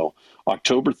Audio,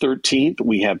 October 13th,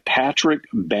 we have Patrick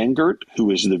Bangert, who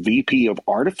is the VP of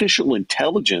Artificial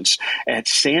Intelligence at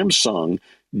Samsung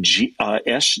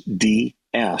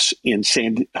SDS in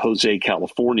San Jose,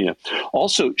 California.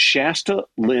 Also, Shasta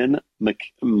Lynn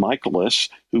Michaelis,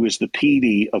 who is the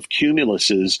PD of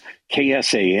Cumulus's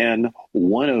KSAN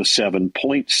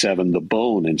 107.7 The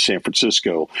Bone in San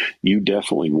Francisco. You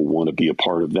definitely will want to be a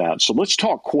part of that. So let's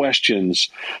talk questions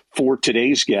for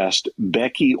today's guest,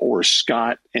 Becky or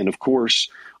Scott. And of course,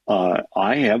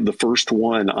 I have the first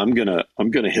one. I'm gonna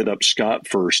hit up Scott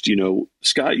first. You know,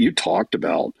 Scott, you talked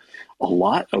about a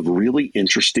lot of really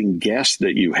interesting guests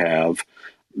that you have.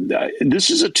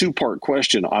 This is a 2-part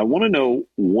question. I want to know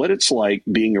what it's like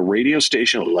being a radio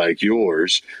station like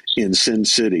yours in Sin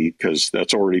City, because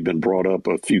that's already been brought up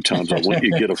a few times. I want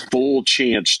you to get a full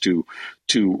chance to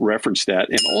reference that.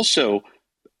 And also,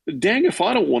 dang if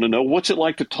I don't want to know, what's it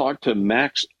like to talk to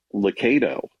Max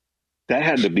Lucado? That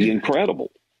had to be incredible.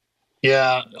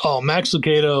 Yeah. Oh, Max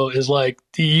Lucado is like,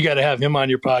 you got to have him on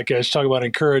your podcast. Talk about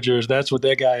encouragers. That's what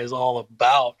that guy is all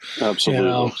about. Absolutely.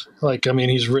 You know, like, I mean,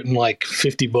 he's written like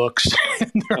 50 books.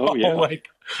 And they're like,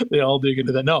 they all dig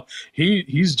into that. No,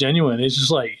 he's genuine. It's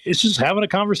just having a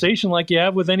conversation like you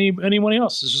have with anyone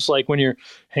else. It's just like when you're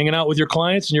hanging out with your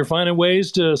clients and you're finding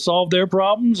ways to solve their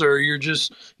problems, or you're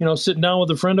just, sitting down with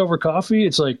a friend over coffee.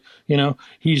 It's like,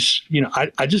 he's,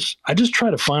 I just try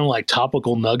to find like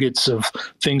topical nuggets of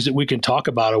things that we can talk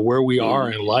about or where we are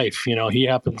in life.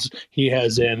 He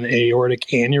has an aortic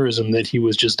aneurysm that he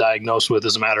was just diagnosed with,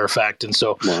 as a matter of fact. And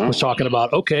so I was talking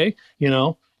about, okay,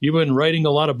 you've been writing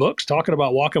a lot of books talking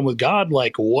about walking with God.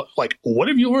 Like what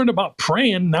have you learned about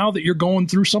praying now that you're going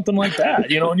through something like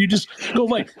that? And you just go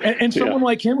like, and someone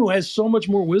like him who has so much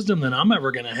more wisdom than I'm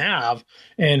ever going to have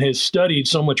and has studied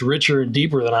so much richer and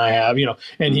deeper than I have,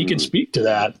 and he can speak to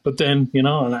that. But then, and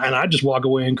I just walk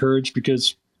away encouraged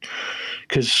because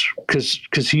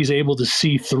he's able to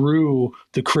see through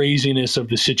the craziness of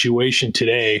the situation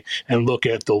today and look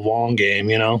at the long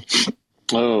game,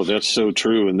 Oh, that's so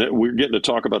true. And we're getting to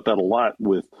talk about that a lot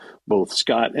with both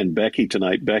Scott and Becky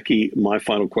tonight. Becky, my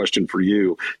final question for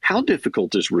you. How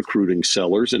difficult is recruiting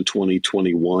sellers in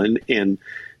 2021? And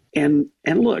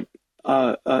look,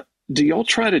 do y'all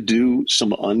try to do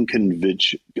some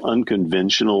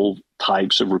unconventional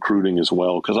types of recruiting as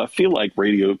well? Because I feel like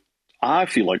radio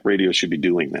should be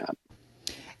doing that.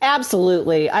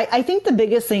 Absolutely. I think the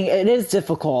biggest thing, it is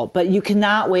difficult, but you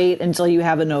cannot wait until you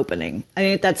have an opening. I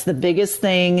think that's the biggest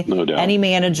thing No doubt. any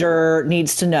manager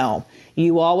needs to know.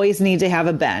 You always need to have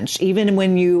a bench, even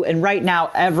when and right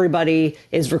now everybody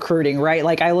is recruiting, right?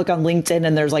 Like I look on LinkedIn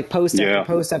and there's like post after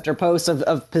post after post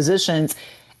of positions,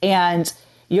 and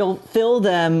you'll fill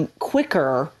them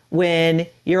quicker when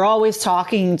you're always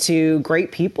talking to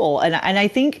great people. And I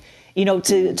think,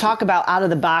 to talk about out of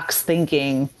the box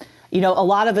thinking, a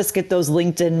lot of us get those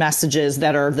LinkedIn messages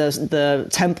that are the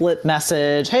template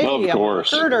message. Hey, I'm a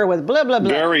recruiter with blah, blah, blah.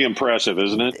 Very impressive,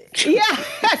 isn't it? Yeah.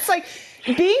 It's like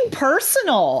being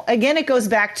personal. Again, it goes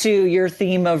back to your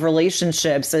theme of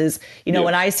relationships is,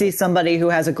 when I see somebody who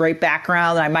has a great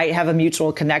background, I might have a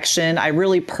mutual connection. I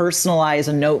really personalize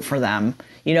a note for them,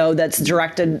 that's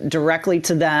directed directly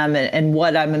to them and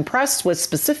what I'm impressed with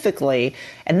specifically.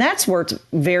 And that's worked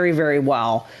very, very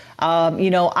well.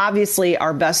 Obviously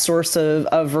our best source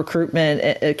of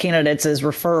recruitment candidates is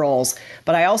referrals,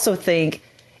 but I also think,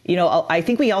 I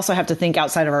think we also have to think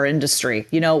outside of our industry.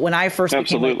 When I first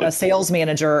became a sales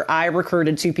manager, I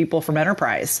recruited 2 people from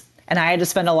enterprise, and I had to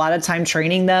spend a lot of time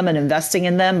training them and investing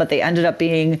in them, but they ended up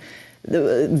being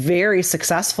very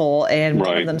successful, and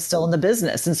one of them still in the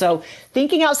business. And so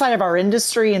thinking outside of our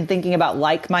industry and thinking about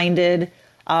like-minded,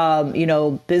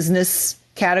 business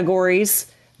categories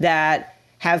that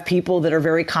have people that are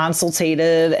very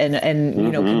consultative and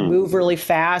can move really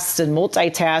fast and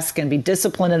multitask and be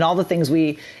disciplined and all the things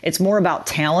it's more about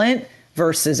talent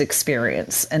versus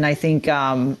experience. And I think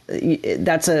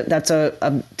that's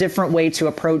a different way to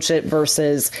approach it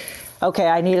versus, okay,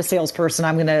 I need a salesperson.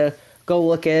 I'm going to go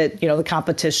look at, the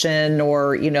competition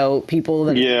or, people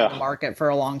that have been in the market for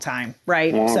a long time.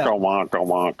 Right.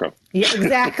 Wonka. Yeah,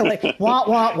 exactly.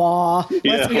 Wah. We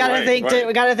got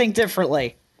to think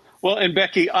differently. Well, and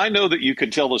Becky, I know that you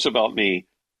could tell us about me.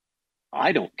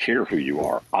 I don't care who you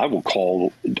are. I will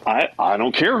call. I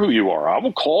don't care who you are. I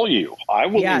will call you. I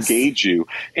will engage you.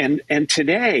 And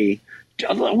today,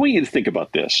 I want you to think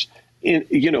about this. And,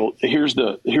 here's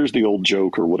the old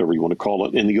joke or whatever you want to call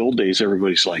it. In the old days,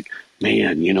 everybody's like,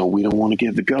 man, we don't want to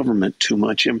give the government too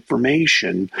much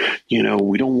information. We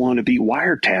don't want to be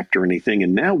wiretapped or anything.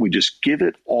 And now we just give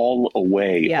it all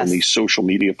away on these social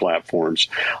media platforms.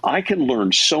 I can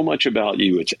learn so much about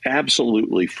you. It's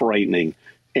absolutely frightening.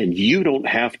 And you don't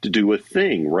have to do a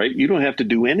thing, right? You don't have to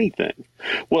do anything.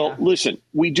 Well, listen,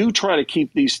 we do try to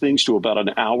keep these things to about an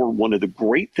hour. One of the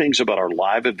great things about our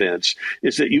live events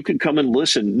is that you can come and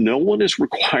listen. No one is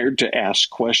required to ask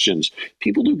questions.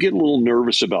 People do get a little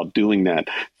nervous about doing that.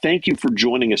 Thank you for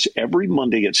joining us every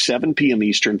Monday at 7 p.m.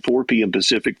 Eastern, 4 p.m.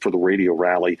 Pacific for the Radio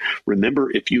Rally. Remember,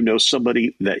 if you know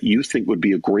somebody that you think would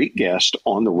be a great guest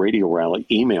on the Radio Rally,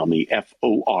 email me,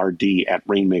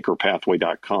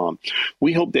 FORD@rainmakerpathway.com.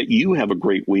 We hope that you have a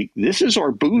great week. This is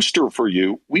our booster for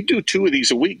you. We do 2 of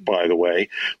these a week, by the way.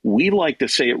 We like to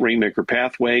say at Rainmaker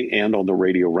Pathway and on the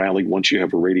Radio Rally, once you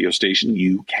have a radio station,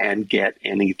 you can get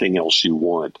anything else you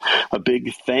want. A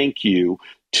big thank you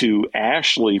to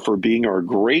Ashley for being our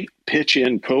great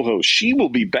pitch-in co-host. She will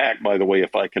be back, by the way,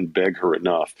 if I can beg her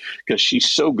enough, because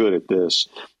she's so good at this.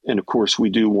 And, of course, we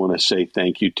do want to say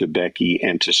thank you to Becky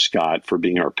and to Scott for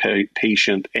being our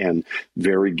patient and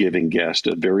very giving guest.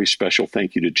 A very special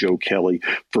thank you to Joe Kelly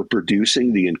for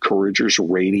producing the Encouragers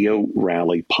Radio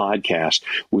Rally podcast,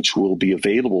 which will be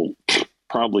available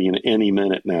probably in any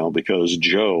minute now because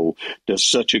Joe does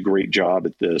such a great job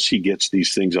at this. He gets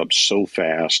these things up so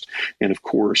fast. And of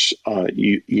course,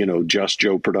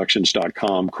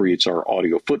 JustJoeProductions.com creates our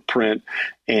audio footprint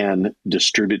and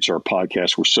distributes our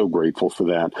podcast. We're so grateful for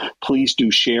that. Please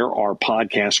do share our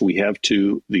podcast. We have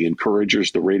 2, the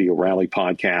Encouragers, the Radio Rally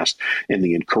podcast, and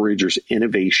the Encouragers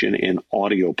Innovation in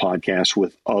Audio podcast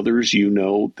with others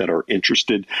that are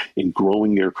interested in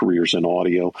growing their careers in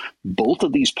audio. Both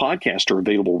of these podcasts are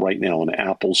available right now on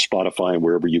Apple, Spotify, and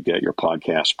wherever you get your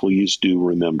podcasts. Please do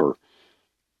remember,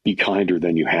 be kinder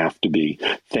than you have to be.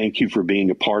 Thank you for being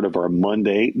a part of our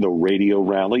Monday, the Radio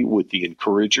Rally with the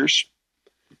Encouragers.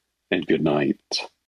 And good night.